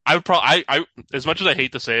 I would probably I as much as I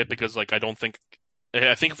hate to say it because like I think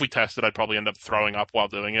if we tested I'd probably end up throwing up while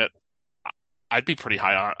doing it. I'd be pretty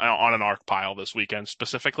high on an arc pile this weekend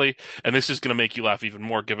specifically, and this is going to make you laugh even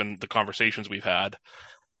more given the conversations we've had.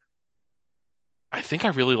 I think I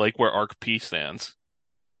really like where Arc P stands.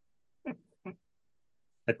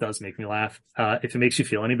 That does make me laugh. If it makes you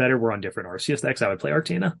feel any better, we're on different Arceus decks. I would play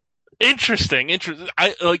Artina. Interesting.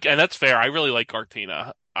 I like, and that's fair. I really like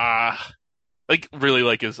Arctina. Like really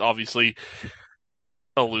like is obviously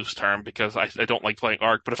a loose term because I don't like playing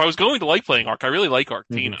Arc. But if I was going to like playing Arc, I really like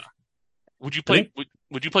Arctina. Hmm Would you I play? think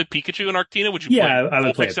Would you play Pikachu in Arctina? Would you yeah, play I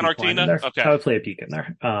would play a Vulpix in peak line in Arctina? there. I Okay. would play a peak in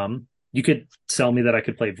there. You could tell me that I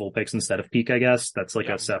could play Vulpix instead of peak, I guess. That's like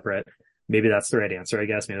Yeah. a separate, maybe that's the right answer, I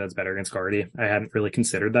guess. Maybe that's better against Guardy. I hadn't really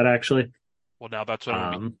considered that actually. Well, now that's what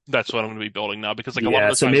Um, that's what I'm going to be building now because like a lot of yeah,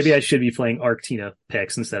 the so maybe I times, should be playing Arctina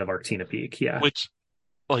picks instead of Arctina peak. Yeah. which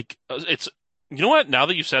like it's you know what? Now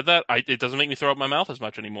that you said that, it doesn't make me throw up my mouth as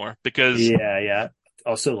much anymore because Yeah.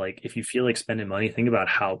 Also, like, if you feel like spending money, think about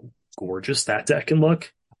how gorgeous that deck can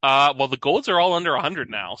look. well the golds are all under 100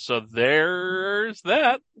 now, so there's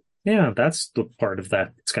that. Yeah, that's the part of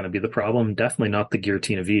that. It's going to be the problem. Definitely not the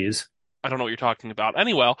Giratina Vs. I don't know what you're talking about.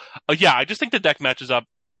 Anyway, yeah, I just think the deck matches up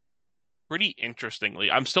pretty interestingly.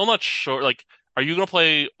 I'm still not sure. Like, are you gonna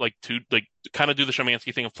play like two, like kind of do the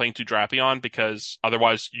Shymansky thing of playing two Drapion because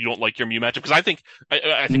otherwise you don't like your Mew matchup? Because I think we're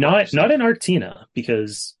on the Not same. in Arctina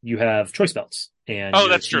because you have choice belts and Oh,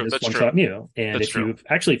 that's true. Giratina is That's one true. shot Mew. And That's if true. you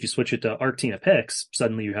actually if you switch it to Arctina picks,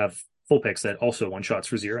 suddenly you have full picks that also one shots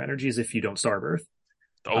for zero energies if you don't Starbirth.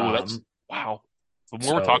 Oh, that's Um, wow. The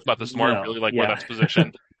more we talk so about this, the more I no, really like where yeah. that's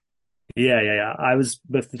positioned. Yeah. I was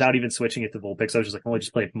without even switching it to Vulpix, I was just like, well, I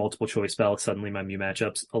just play multiple choice belts. Suddenly my Mew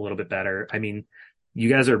matchup's a little bit better. I mean, you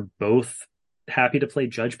guys are both happy to play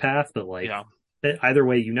Judge Path, but like Yeah, either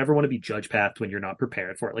way, you never want to be Judge Path when you're not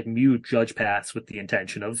prepared for it. Like Mew Judge Paths with the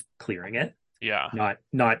intention of clearing it, yeah,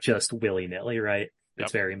 not just willy nilly, right? yep.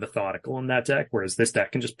 It's very methodical in that deck, whereas this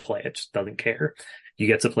deck can just play it, just doesn't care. You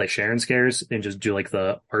get to play Sharon Scares and just do like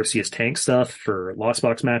the Arceus tank stuff for Lost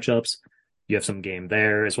Box matchups. You have some game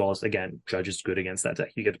there, as well as again, Judge is good against that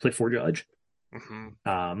deck. You get to play 4 Judge. hmm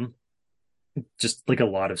Um, just like a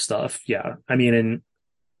lot of stuff. Yeah. I mean, and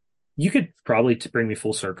you could probably bring me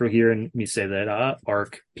full circle here and me say that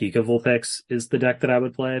Arc Pika Vulpix is the deck that I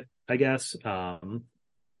would play, I guess.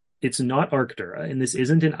 It's not Arc Dura, and this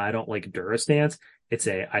isn't an I don't like Dura stance. It's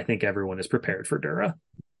a I think everyone is prepared for Dura.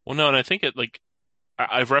 Well, no, and I think it like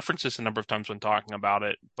I've referenced this a number of times when talking about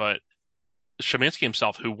it, but Shymansky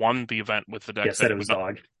himself, who won the event with the deck, Yeah, said said he it would was not.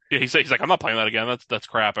 dog. Yeah, he's like, I'm not playing that again. That's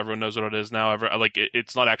crap. Everyone knows what it is now. Like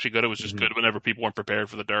it's not actually good. It was just Mm-hmm. good whenever people weren't prepared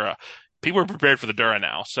for the Dura. People are prepared for the Dura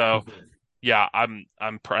now. So Mm-hmm. yeah,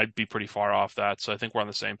 I'd be pretty far off that. So I think we're on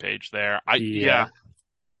the same page there. Yeah, Yeah.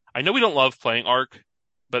 I know we don't love playing Arc,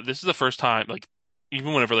 but this is the first time. Like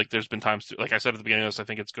even whenever like there's been times like I said at the beginning of this, I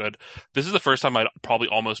think it's good. This is the first time I'd probably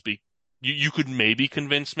almost be. You could maybe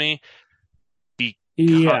convince me because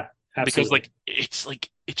Yeah, because absolutely. like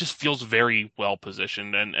it just feels very well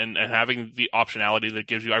positioned and having the optionality that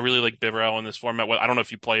gives you. I really like Bibarel in this format. Well, I don't know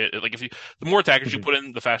if you play it like if you the more attackers you Mm-hmm. put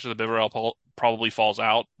in, the faster the Bibarel probably falls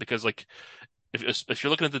out because like if you're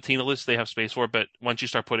looking at the Tina list, they have space for it, but once you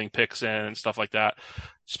start putting picks in and stuff like that,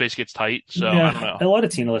 space gets tight. So I don't Yeah, know. a lot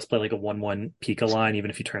of Tina lists play like a 1/1 Pika line. Even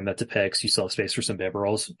if you turn that to picks, you still have space for some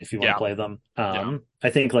Bibarels if you want to Yeah, play them. yeah, I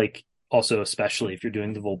think like also especially if you're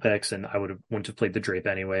doing the Vulpix, and I wouldn't have played the Drape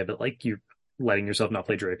anyway, but like you're letting yourself not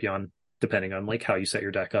play Drapion depending on like how you set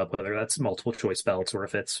your deck up, whether that's multiple choice belts or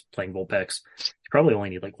if it's playing Vulpix. You probably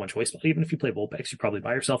only need like one choice belt. Even if you play Vulpix, you probably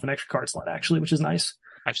buy yourself an extra card slot actually, which is nice.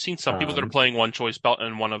 I've seen some people that are Um, playing one choice belt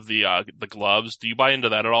and one of the gloves. Do you buy into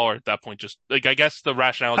that at all, or at that point just like I guess the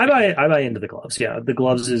rationale is because I buy into the gloves. Yeah, the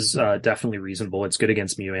gloves is definitely reasonable. It's good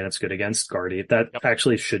against Mew and it's good against Guardy. That yep,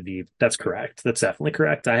 actually should be that's correct. That's definitely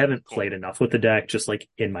correct. I haven't cool, played enough with the deck, just like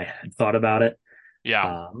in my head thought about it.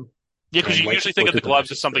 yeah. Um, Yeah, because and you like usually think of looked the at the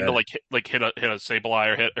gloves as matchups something for to it. like hit a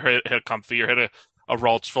Sableye or hit a Comfy or hit a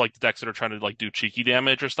Ralts for like the decks that are trying to like do cheeky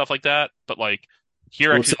damage or stuff like that. But like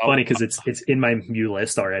Here, Well, it's so actually, funny because it's in my Mew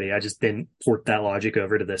list already. I just didn't port that logic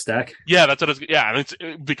over to this deck. yeah, that's what I was, yeah, and it's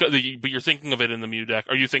because but you're thinking of it in the Mew deck.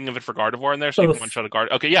 Are you thinking of it for Gardevoir in there? So you can one Both, shot a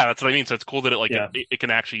Guard. Okay, yeah, that's what I mean. So it's cool that it like yeah. it can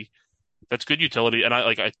actually that's good utility. And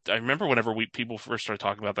I remember whenever we people first started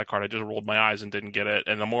talking about that card, I just rolled my eyes and didn't get it.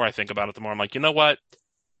 And the more I think about it, the more I'm like, you know what?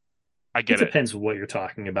 I It get it. depends what you're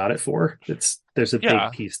talking about it for. There's a big Yeah,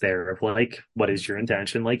 piece there of like what is your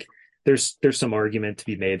intention. Like there's some argument to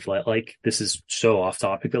be made for like this is so off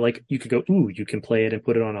topic, but like you could go, ooh, you can play it and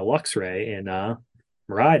put it on a Luxray and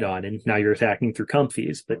Miraidon, and now you're attacking through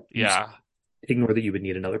Comfies, but you yeah. ignore that you would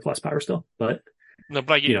need another plus power still. But No,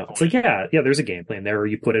 but I get your it's like point. yeah, there's a game plan there, or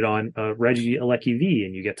you put it on Reggie Alecki V,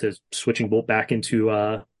 and you get to switching bolt back into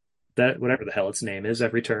that whatever the hell its name is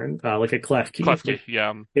every turn, like a clef key. Klefki, Like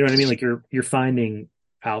yeah, you know what I mean? Like you're finding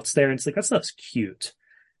outs there, and it's like that stuff's cute.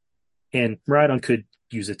 And Miraidon could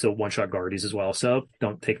use it to one shot guardies as well, so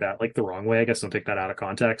don't take that like the wrong way. I guess don't take that out of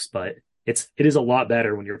context, but it is a lot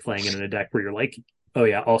better when you're playing it in a deck where you're like, oh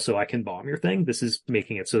yeah, also I can bomb your thing. This is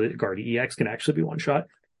making it so that Guardy EX can actually be one shot,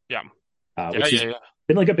 yeah, yeah, which yeah, has yeah,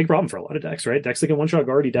 been like a big problem for a lot of decks, right? Decks that can one shot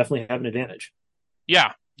Guardy definitely have an advantage.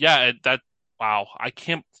 yeah, yeah. That wow, I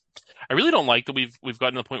can't. I really don't like that we've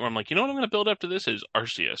gotten to the point where I'm like, you know what I'm going to build up to this is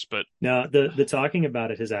Arceus, but No, the talking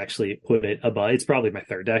about it has actually put it above. It's probably my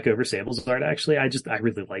third deck over Sablezard. Actually, I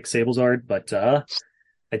really like Sablezard, but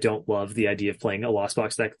I don't love the idea of playing a Lost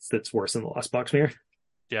Box deck that's worse than the Lost Box Mirror.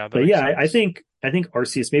 yeah, that But makes yeah, sense. I think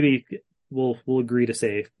Arceus maybe we'll agree to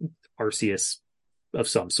say Arceus of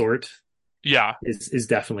some sort Yeah, is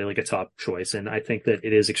definitely like a top choice, and I think that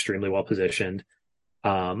it is extremely well positioned.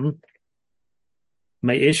 Um,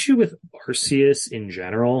 my issue with Arceus in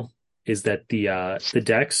general is that the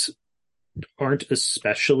decks aren't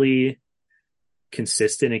especially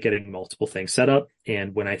consistent at getting multiple things set up.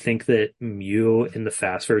 And when I think that Mew in the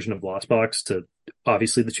fast version of Lost Box to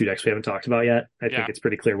obviously the two decks we haven't talked about yet, I think yeah, it's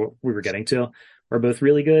pretty clear what we were getting to are both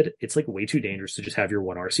really good. It's like way too dangerous to just have your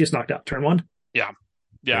one Arceus knocked out turn one. yeah, And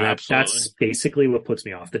yeah, that's absolutely. basically what puts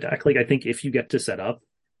me off the deck. Like I think if you get to set up,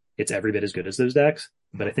 it's every bit as good as those decks.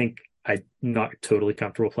 But I think I'm not totally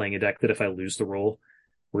comfortable playing a deck that if I lose the roll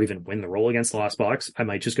or even win the roll against the Lost Box, I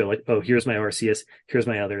might just go like, oh, here's my Arceus, here's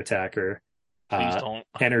my other attacker, Please don't.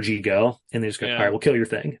 energy go, and they just go, all right, Yeah, we'll kill your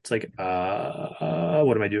thing. It's like,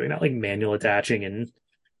 what am I doing? Not like manual attaching and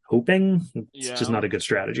hoping. It's just yeah, not a good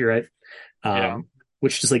strategy, right? yeah,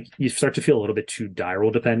 Which just like you start to feel a little bit too die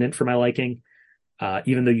roll dependent for my liking.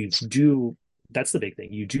 Even though you do, that's the big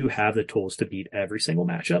thing. You do have the tools to beat every single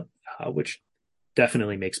matchup, which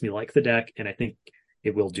definitely makes me like the deck, and I think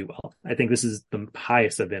it will do well. I think this is the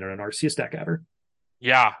highest I've been on an Arceus deck ever.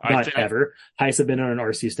 yeah. I Not think, ever. Highest I've been on an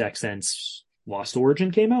Arceus deck since Lost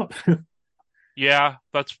Origin came out. yeah,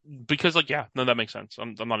 that's because like, yeah, no, that makes sense.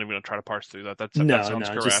 I'm not even gonna try to parse through that. That No, sounds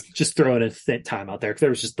no, correct. just throwing a time out there. There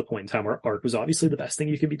was just the point in time where Arc was obviously the best thing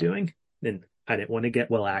you could be doing, and I didn't want to get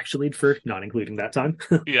well actually for not including that time.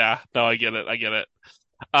 Yeah, no, I get it. I get it.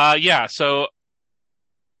 Yeah. So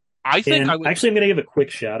I think I And would. actually, I'm going to give a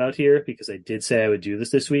quick shout out here because I did say I would do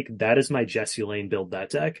this week. That is my Jesse Lane build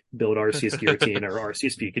that deck. Build Arceus Giratina or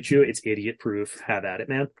Arceus Pikachu. It's idiot proof. Have at it,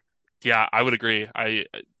 man. Yeah, I would agree.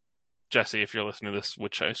 Jesse, if you're listening to this,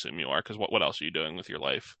 which I assume you are, because what else are you doing with your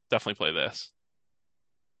life? Definitely play this.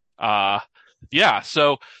 Uh, yeah.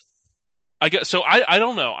 So I guess so. I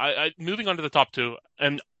don't know. I moving on to the top two,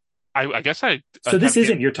 and I guess I So this attempted.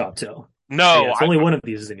 isn't your top two. Or yeah, No, it's only one of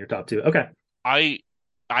these is in your top two. Okay. I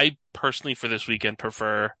I personally for this weekend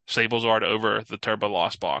prefer Sablezard over the Turbo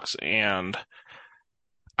Lost Box, and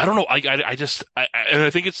I don't know. I just and I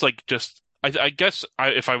think it's like just I guess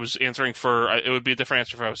if I was answering for it would be a different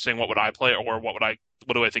answer if I was saying what would I play or what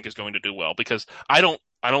do I think is going to do well because I don't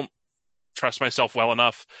trust myself well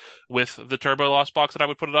enough with the Turbo Lost Box that I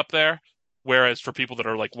would put it up there. Whereas for people that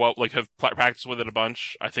are like well like have practiced with it a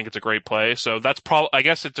bunch, I think it's a great play. So that's probably I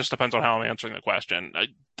guess it just depends on how I'm answering the question. I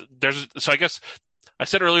guess I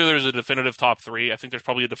said earlier there's a definitive top three. I think there's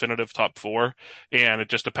probably a definitive top four, and it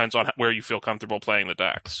just depends on where you feel comfortable playing the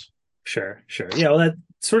decks. Sure, sure. Yeah, well, that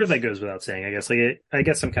sort of that goes without saying, I guess. I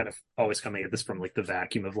guess I'm kind of always coming at this from like the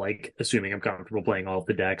vacuum of like assuming I'm comfortable playing all of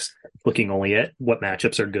the decks, looking only at what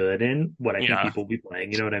matchups are good and what I think Yeah, people will be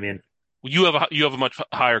playing. You know what I mean? you have a much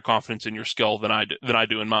higher confidence in your skill than I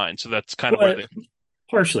do in mine. So that's kind of where Well, the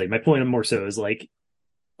partially. My point more so is like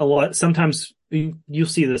a lot. Sometimes you'll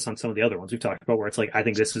see this on some of the other ones we've talked about, where it's like I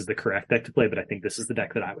think this is the correct deck to play, but I think this is the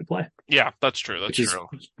deck that I would play. yeah, that's true. That's Which is true.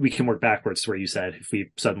 we can work backwards to where you said if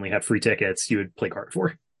we suddenly had free tickets, you would play card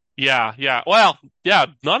four. Yeah, yeah. Well, yeah,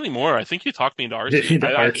 not anymore. I think you talked me into Arcee.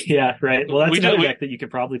 The Arc, yeah, right. Well, that's We just another we deck that you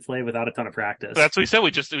could probably play without a ton of practice. that's what we said.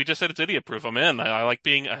 We just said it's idiot proof. I'm in. I like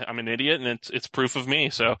being. I'm an idiot, and it's proof of me.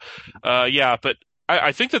 So, yeah. But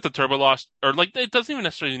I think that the Turbo Lost, or like, it doesn't even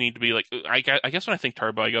necessarily need to be like. I guess when I think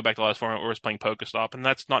Turbo, I go back to the last format where I was playing Pokestop, and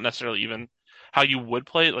that's not necessarily even how you would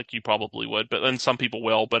play it. Like you probably would, but then some people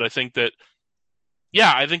will. But I think that,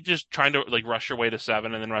 yeah, I think just trying to like rush your way to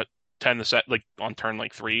seven and then 10 the set like on turn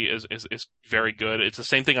like three is very good. It's the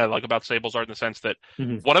same thing I like about Sable's Art in the sense that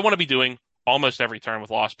Mhm. what I want to be doing almost every turn with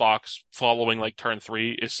Lost Box following like turn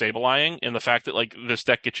three is Sableyeing, and the fact that like this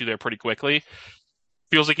deck gets you there pretty quickly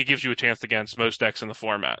feels like it gives you a chance against most decks in the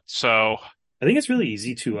format. So I think it's really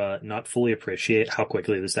easy to not fully appreciate how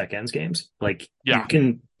quickly this deck ends games. Like you yeah,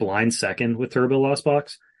 can blind second with Turbo Lost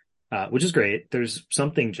Box, which is great. There's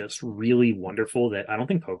something just really wonderful that I don't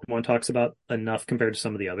think Pokemon talks about enough compared to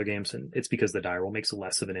some of the other games, and it's because the die roll makes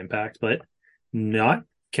less of an impact. But not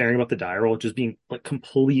caring about the die roll, just being like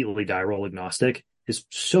completely die roll agnostic, is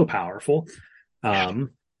so powerful. yeah,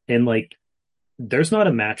 And like there's not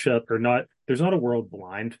a matchup or not there's not a world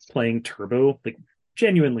blind playing Turbo, like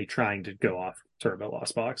genuinely trying to go off Turbo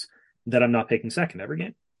Lost Box, that I'm not picking second every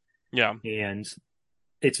game. yeah, And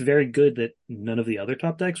it's very good that none of the other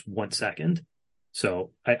top decks want second.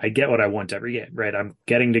 So I get what I want every game, right? I'm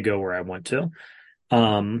getting to go where I want to.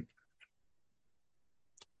 Um,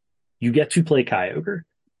 you get to play Kyogre.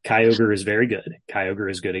 Kyogre is very good. Kyogre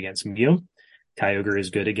is good against Mew. Kyogre is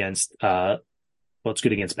good against well, it's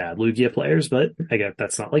good against bad Lugia players, but I guess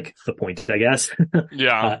that's not like the point, I guess.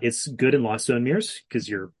 yeah, It's good in Lost Zone Mirrors because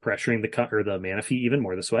you're pressuring the cut or the Manaphy even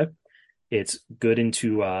more this way. It's good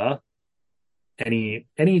into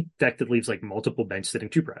any deck that leaves like multiple bench sitting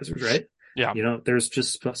two prizers, right? yeah, You know, there's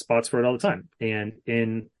just spots for it all the time. And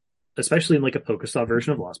in especially in like a Pokestop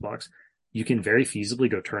version of Lost Box, you can very feasibly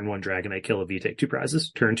go turn one Dragonite, kill a V, take two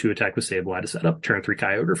prizes, turn two attack with Sableye to set up, turn three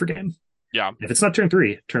Kyogre for game. yeah, If it's not turn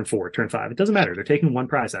three, turn four, turn five, it doesn't matter. They're taking one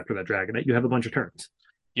prize after that Dragonite. You have a bunch of turns.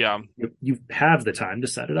 yeah. You have the time to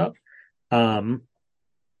set it up. Um,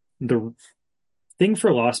 the thing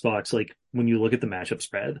for Lost Box, like when you look at the matchup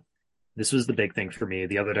spread, this was the big thing for me.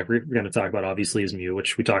 The other deck we're going to talk about obviously is Mew,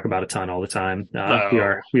 which we talk about a ton all the time. We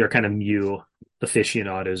No, are kind of Mew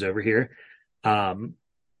aficionados over here. Um,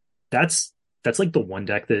 that's that's like the one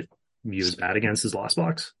deck that Mew is bad against is Lost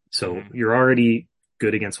Box. So hmm you're already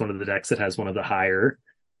good against one of the decks that has one of the higher,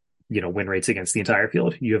 win rates against the entire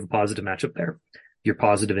field. You have a positive matchup there. You're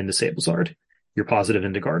positive into Sablezard. You're positive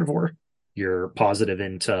into Gardevoir. You're positive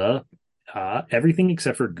into everything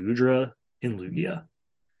except for Gudra and Lugia.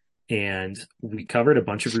 And we covered a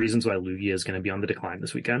bunch of reasons why Lugia is going to be on the decline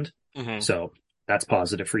this weekend. hmm So that's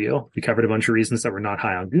positive for you. We covered a bunch of reasons that we're not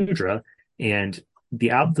high on Gudra. And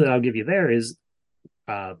the out that I'll give you there is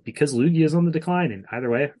because Lugia is on the decline. And either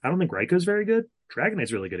way, I don't think Raikou is very good.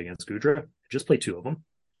 Dragonite's really good against Gudra. Just play two of them.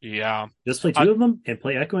 yeah. Just play I, two of them and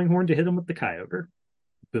play Echoing Horn to hit them with the Kyogre.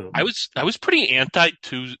 I Boom. was I was pretty anti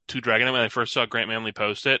to Dragonite when I first saw Grant Manley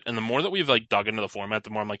post it, and the more that we've like dug into the format, the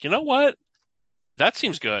more I'm like, you know what? That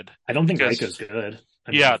seems good I don't think Raikou's because good.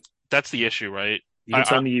 I yeah, mean, that's the issue, right? you I, can I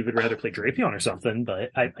tell me you would rather play Drapion or something,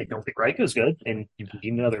 but I don't think Raikou's good, and you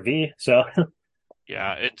need another V. So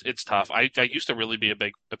yeah, it's tough. I used to really be a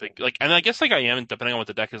big like, and I guess like I am depending on what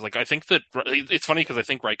the deck is. Like I think that it's funny because I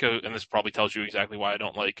think Raikou, and this probably tells you exactly why I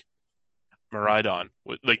don't like Miraidon.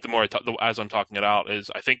 Like the more as I'm talking it out,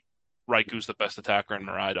 is I think Raikou's the best attacker in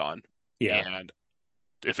Miraidon, yeah, and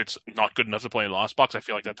if it's not good enough to play in Lost Box, I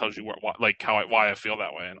feel like that tells you like why I feel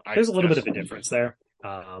that way. And I there's a little bit just of a difference there,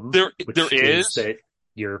 there which is is that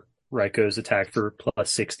your Raikou's attack for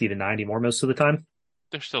plus 60 to 90 more most of the time.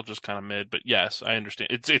 they're still just kind of mid, but yes, I understand.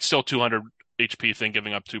 It's still 200 HP thing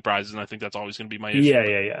giving up two prizes, and I think that's always going to be my issue. Yeah, But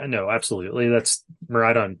yeah, yeah. No, absolutely. That's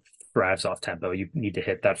Miraidon thrives off tempo. You need to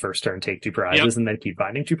hit that first turn, take two yep, prizes, and then keep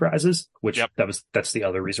finding two prizes. Which yep, that's the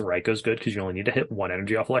other reason Raikou good because you only need to hit one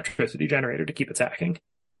energy off electricity generator to keep attacking.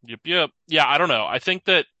 yep. Yeah, I don't know. I think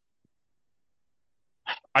that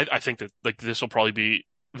like this will probably be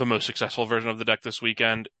the most successful version of the deck this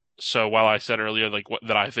weekend. So while I said earlier like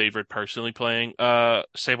that I favored personally playing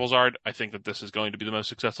Sablezard, I think that this is going to be the most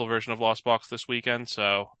successful version of Lost Box this weekend.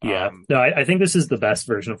 So Yeah, no, I think this is the best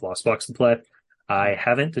version of Lost Box to play. I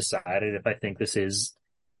haven't decided if I think this is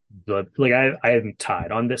the like I am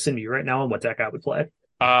tied on this and you right now on what deck I would play.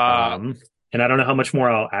 uh Um, and I don't know how much more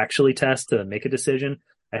I'll actually test to make a decision.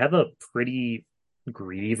 I have a pretty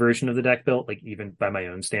greedy version of the deck built, like even by my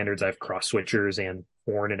own standards, I have cross switchers and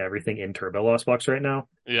horn and everything in Turbo Lost Box right now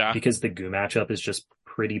yeah. because the goo matchup is just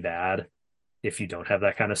pretty bad if you don't have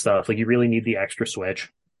that kind of stuff. Like you really need the extra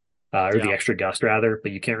switch. or the Yeah. extra gust rather,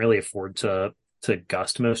 but you can't really afford to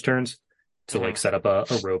gust most turns to like Hmm. set up a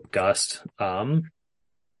rope gust.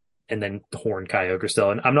 And then horn Kyogre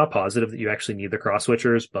still. And I'm not positive that you actually need the cross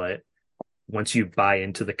switchers, but once you buy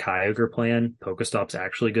into the Kyogre plan, Pokestop's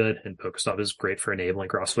actually good, and Pokestop is great for enabling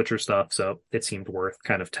cross switcher stuff. So it seemed worth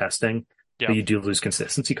kind of testing. Yeah. But you do lose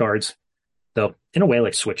consistency cards, though. In a way,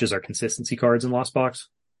 like switches are consistency cards in Lost Box.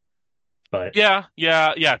 But Yeah.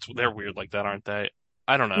 Yeah. Yeah. They're weird like that, aren't they?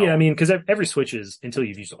 I don't yeah, I know. mean, because every switch is until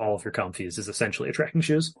you've used all of your comfies is essentially a tracking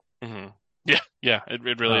shoes. Hmm. Yeah. Yeah. It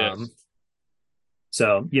really is. Um,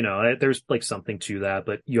 So, there's like something to that,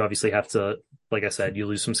 but you obviously have to, like I said, you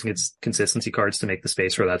lose some consistency cards to make the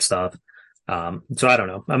space for that stuff. So I don't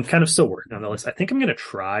know. I'm kind of still working on the list. I think I'm going to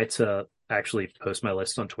try to actually post my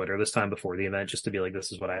list on Twitter this time before the event just to be like,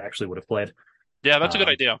 this is what I actually would have played. Yeah, that's a good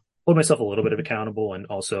Um, idea. Hold myself a little bit of accountable and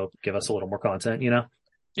also give us a little more content.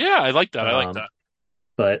 Yeah, I like that. I like Um, that.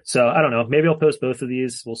 but so I don't know. Maybe I'll post both of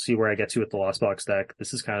these. We'll see where I get to with the Lost Box deck.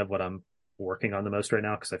 This is kind of what I'm working on the most right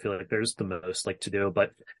now because I feel like there's the most like to do.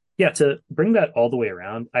 But yeah, to bring that all the way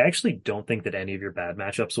around, I actually don't think that any of your bad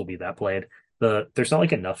matchups will be that played. There's not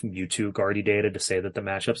like enough Mewtwo Guardy data to say that the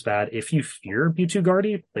matchup's bad. If you fear Mewtwo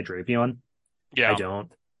Guardy, play Drapion. I Yeah.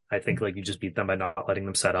 don't. I think like you just beat them by not letting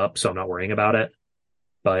them set up, so I'm not worrying about it.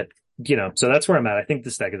 But so that's where I'm at. I think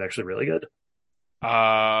this deck is actually really good.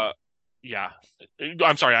 Uh, yeah.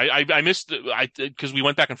 I'm sorry. I missed. I because we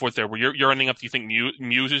went back and forth there. Where you're ending up. Do you think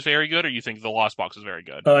Muse is very good, or you think the Lost Box is very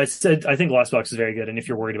good? I said I think Lost Box is very good, and if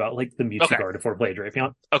you're worried about like the Mewtwo Okay. Gardevoir play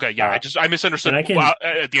Drapion, Okay. Yeah. uh, I and misunderstood I can.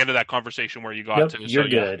 at the end of that conversation where you got Yep, to. So you're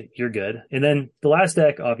yeah, good. You're good. And then the last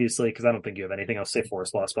deck, obviously, because I don't think you have anything else to say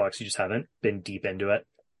Forest Lost Box, you just haven't been deep into it.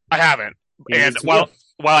 I haven't. And Is while Mew.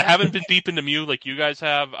 while I haven't been deep into Mew like you guys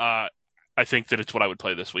have, I think that it's what I would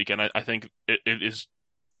play this week, and I think it is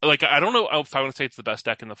like I don't know if I want to say it's the best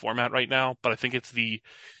deck in the format right now, but I think I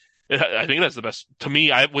think that's the best to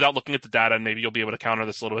me. I without looking at the data, and maybe you'll be able to counter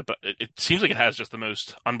this a little bit, but it seems like it has just the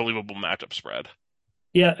most unbelievable matchup spread.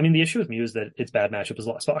 Yeah, I mean the issue with Mew is that its bad matchup is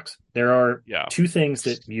Lost Box. There are Yeah, two things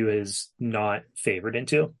that Mew is not favored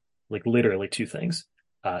into, like literally two things: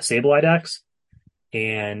 Sableye decks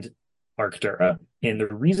and Arctura. And the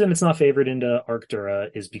reason it's not favored into Arctura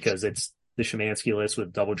is because it's the Shemansky list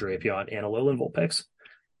with double Drapion and a Alolan Vulpix.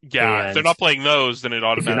 yeah. If they're And not playing those, then it if you're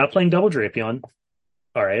not automatically. playing double Drapion,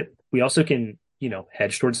 all right. We also can,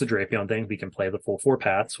 hedge towards the Drapion thing. We can play the full four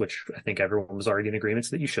paths, which I think everyone was already in agreement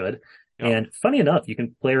that you should. Yeah, And funny enough, you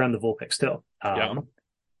can play around the Vulpix too. yeah,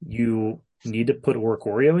 You need to put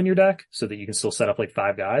Oricorio in your deck so that you can still set up like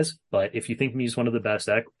five guys. But if you think he's one of the best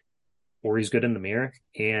deck, or he's good in the mirror,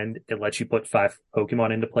 and it lets you put five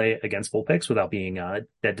Pokemon into play against Vulpix without being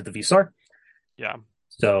dead to the V-Star. yeah,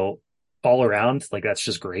 So all around, like that's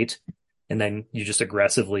just great. And then you just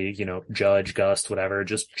aggressively, judge, gust, whatever,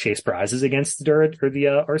 just chase prizes against the Durant or the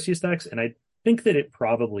Arceus decks. And I think that it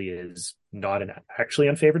probably is not an actually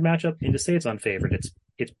unfavored matchup. And to say it's unfavored, it's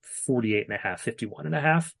 48 and a half, 51 and a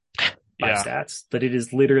half by yeah, stats. But it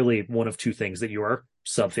is literally one of two things that you are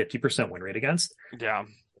sub 50% win rate against. yeah,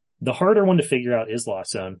 The harder one to figure out is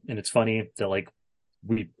Lost Zone. And it's funny that like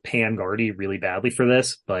we pan Guardy really badly for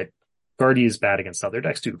this, but Guardy is bad against other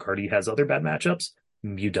decks too. Guardy has other bad matchups.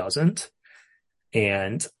 Mew doesn't.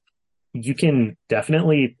 And you can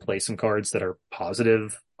definitely play some cards that are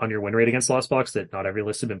positive on your win rate against Lost Box that not every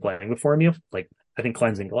list have been playing before you. Like I think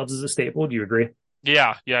Cleansing Gloves is a staple. Do you agree?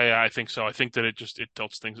 yeah. I think so. I think that it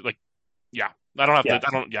tilts things like yeah. I don't have to. Yeah.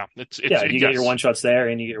 I don't. Yeah, it's Yeah, you get your yes. one shots there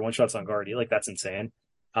and you get your one shots on Guardy. Like that's insane.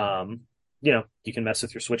 Um, you can mess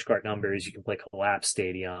with your switch card numbers. You can play Collapse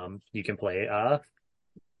Stadium. You can play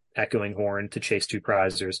Echoing Horn to chase two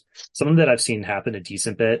prizers. Something that I've seen happen a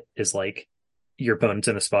decent bit is like your opponent's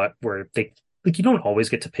in a spot where they like you don't always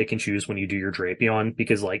get to pick and choose when you do your Drapion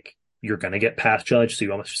because like you're gonna get path judged, so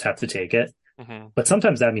you almost just have to take it. Hmm. But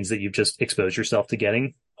sometimes that means that you've just exposed yourself to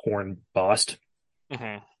getting horn bossed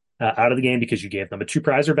Hmm. out of the game because you gave them a two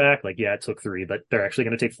prizer back. Like, yeah, it took three, but they're actually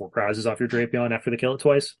going to take four prizes off your Drapion after they kill it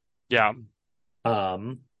twice. Yeah,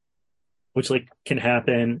 Um, which like can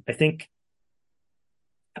happen. I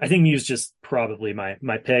think Mew's just probably my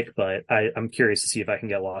pick, but I'm curious to see if I can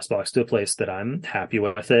get Lost Box to a place that I'm happy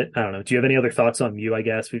with it. I don't know. Do you have any other thoughts on Mew? I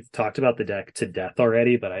guess we've talked about the deck to death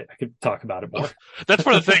already, but I could talk about it more. that's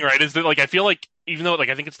part of the thing, right? Is that like I feel like even though like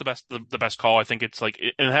I think it's the best call, I think it's like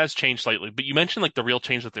and it has changed slightly. But you mentioned like the real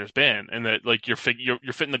change that there's been, and that like you're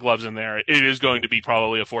fitting the gloves in there. It is going to be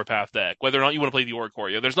probably a four path deck, whether or not you want to play the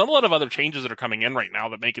Oricorio. There's not a lot of other changes that are coming in right now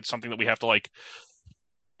that make it something that we have to like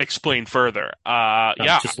explain further. I'm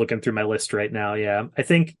Yeah, just looking through my list right now. Yeah, I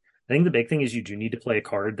think I think the big thing is you do need to play a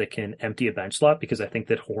card that can empty a bench slot because I think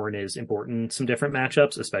that Horn is important in some different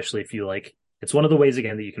matchups, especially if you like. It's one of the ways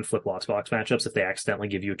again that you can flip Lost Box matchups if they accidentally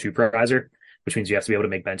give you a two prizer, which means you have to be able to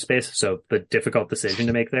make bench space. So the difficult decision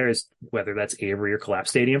to make there is whether that's Avery or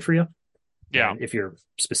Collapse Stadium for you. Yeah, And if you're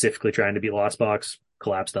specifically trying to beat Lost Box,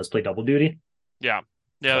 Collapse does play double duty. yeah,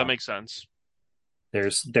 yeah. That So makes sense.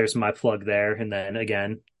 there's my plug there. And then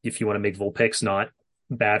again, if you want to make Vulpix not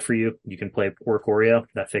bad for you, you can play Orcorio.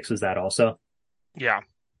 That fixes that also. Yeah,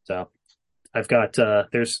 So I've got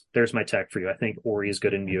there's my tech for you. I think Ori is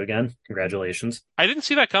good in Mew again. Congratulations. I didn't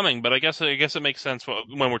see that coming, but I guess it makes sense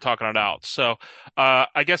when we're talking it out. So,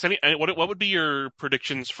 I guess what would be your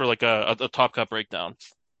predictions for like a top cut breakdown?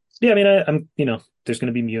 Yeah, I mean I'm there's going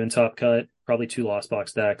to be Mew in top cut, probably two Lost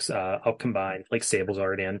Box decks. I'll combine like Sable's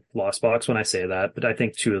already in Lost Box when I say that, but I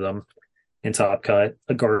think two of them in top cut.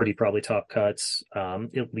 A Guardy probably top cuts.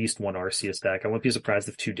 At least one Arceus deck. I wouldn't be surprised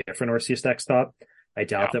if two different Arceus decks top. I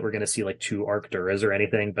doubt Yeah, that we're going to see like two Arcturas or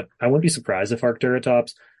anything, but I wouldn't be surprised if Arctura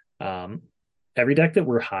tops. Um, every deck that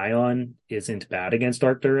we're high on isn't bad against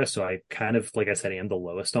Arctura, so I kind of, like I said, am the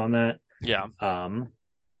lowest on that. yeah, Um,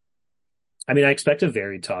 I mean, I expect a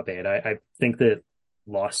varied top eight. I think that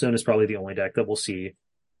Lost Zone is probably the only deck that we'll see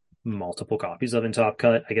multiple copies of in top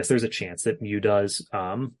cut. I guess there's a chance that Mew does.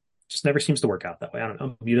 Just never seems to work out that way. I don't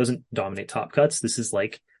know. Mew doesn't dominate top cuts. This is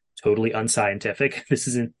like totally unscientific. This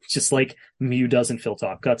isn't just like Mew doesn't fill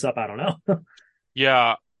top cuts up. I don't know.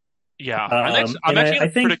 yeah, yeah. I'm And actually I gonna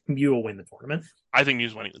think predict. Mew will win the tournament. I think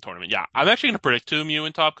Mew's winning the tournament. Yeah, I'm actually gonna predict two Mew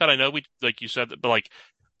in top cut. I know we like you said, but like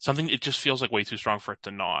something it just feels like way too strong for it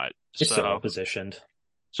to not. It's so well So, positioned.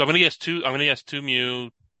 so I'm gonna guess two. I'm gonna guess two Mew,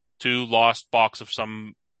 two Lost Box of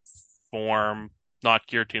some form, not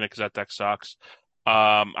Giratina because that deck sucks.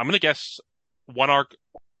 I'm gonna guess one Arc,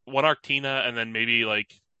 one Arctina, and then maybe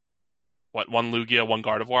like what one Lugia, one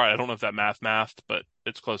Gardevoir. I don't know if that mathed, but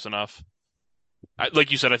it's close enough.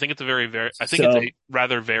 Like you said, I think it's a I think it's So a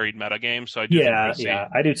rather varied meta game. So I do think we're yeah, gonna see. yeah,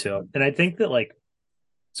 I do too. And I think that like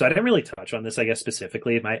so I didn't really touch on this, I guess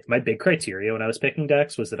specifically. My big criteria when I was picking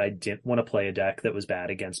decks was that I didn't want to play a deck that was bad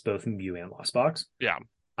against both Mew and Lost Box. Yeah,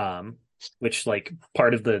 Um, which like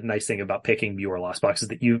part of the nice thing about picking Mew or Lost Box is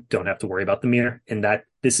that you don't have to worry about the mirror, and that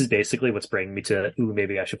this is basically what's bringing me to ooh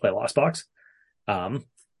maybe I should play Lost Box. Um,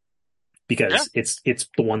 yeah, because it's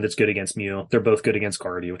the one that's good against Mew. They're both good against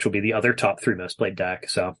Guardy, which will be the other top three most played deck.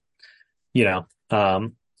 So you know, but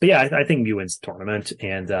yeah, I think Mew wins the tournament.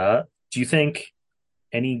 And do you think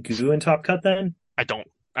any Goo in top cut then? I don't.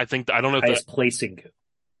 I don't know if the Highest placing Goo,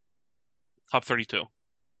 top 32.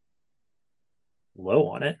 low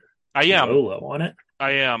on it, I am. low on it.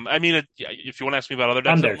 I am. I mean, yeah, if you want to ask me about other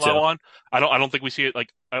I'm decks that there I'm low too. on, I don't think we see it like.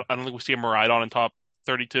 I don't think we see a Miraidon in top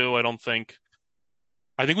 32. I don't think.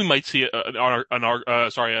 I think we might see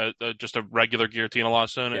just a regular Giratina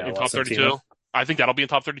loss Yeah, in top Lost Tina. 32. I think that'll be in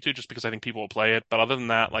top 32 just because I think people will play it. But other than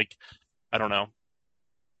that, like, I don't know.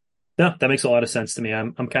 No, that makes a lot of sense to me.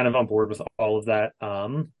 I'm kind of on board with all of that.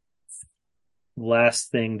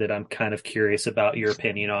 Last thing that I'm kind of curious about your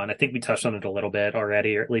opinion on. I think we touched on it a little bit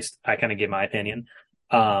already, or at least I kind of gave my opinion.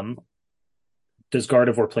 Um, does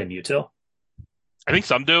Gardevoir play Mewtwo? I think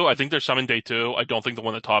some do. I think there's some in day two. I don't think the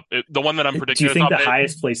one that I'm Do predicting you at the think top the eight,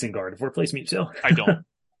 highest placing Gardevoir plays Mewtwo? I don't.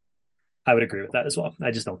 I would agree with that as well.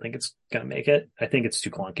 I just don't think it's gonna make it. I think it's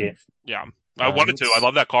too clunky. Yeah. I wanted to. I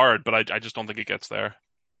love that card, but I just don't think it gets there.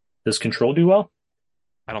 Does Control do well?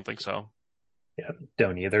 I don't think so. Yeah,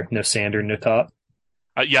 don't either. No Sander, no top.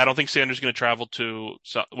 Yeah, I don't think Sanders going to travel to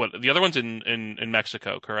what the other one's in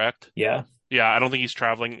Mexico, correct? Yeah. Yeah, I don't think he's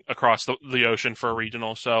traveling across the ocean for a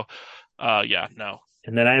regional. So, yeah, no.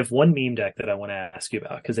 And then I have one meme deck that I want to ask you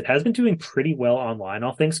about because it has been doing pretty well online,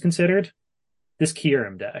 all things considered. This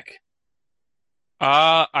Kyurem deck,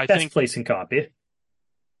 I best think placing copy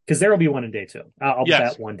because there will be one in day two. I'll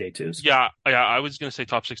yes, bet one day twos. yeah, yeah. I was going to say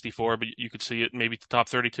top 64, but you could see it maybe to top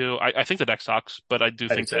 32. I think the deck sucks, but I do I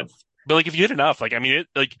do think that. too. But like, if you hit enough, like, I mean,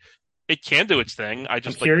 it can do its thing. I I'm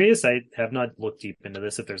just like, curious. I have not looked deep into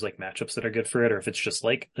this if there's like matchups that are good for it or if it's just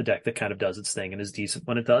like a deck that kind of does its thing and is decent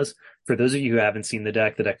when it does. For those of you who haven't seen the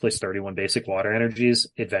deck plays 31 basic water energies,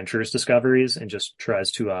 adventures, discoveries, and just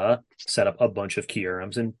tries to set up a bunch of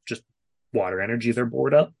Kyurems and just water energy their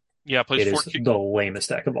board up. yeah, It is the lamest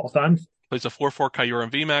deck of all time. plays a 4/4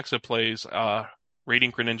 Kyurem VMAX. It plays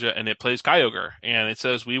Radiant Greninja, and it plays Kyogre, and it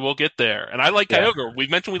says we will get there. And I like Yeah. Kyogre.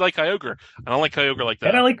 We've mentioned we like Kyogre. I don't like Kyogre like And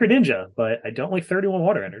I that. like Greninja, but I don't like 31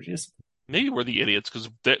 water energies. Maybe we're the idiots because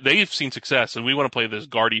they've seen success, and we want to play this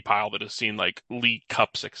Guardy pile that has seen like League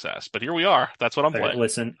Cup success. But here we are. That's what I'm All right, playing.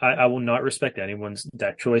 listen, I will not respect anyone's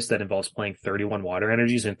deck choice that involves playing 31 water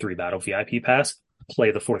energies and 3 battle VIP pass.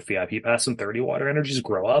 play the fourth VIP pass and 30 water energies.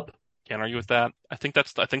 Grow up. Can't argue with that. I think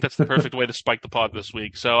that's the perfect way to spike the pod this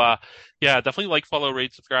week. So yeah, definitely like, follow,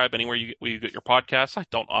 rate, subscribe anywhere you get your podcasts. I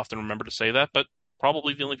don't often remember to say that, but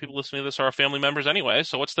probably the only people listening to this are our family members anyway,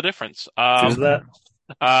 so what's the difference? There's that.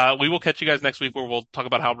 We will catch you guys next week where we'll talk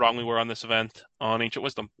about how wrong we were on this event on Ancient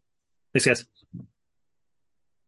Wisdom. Thanks, guys.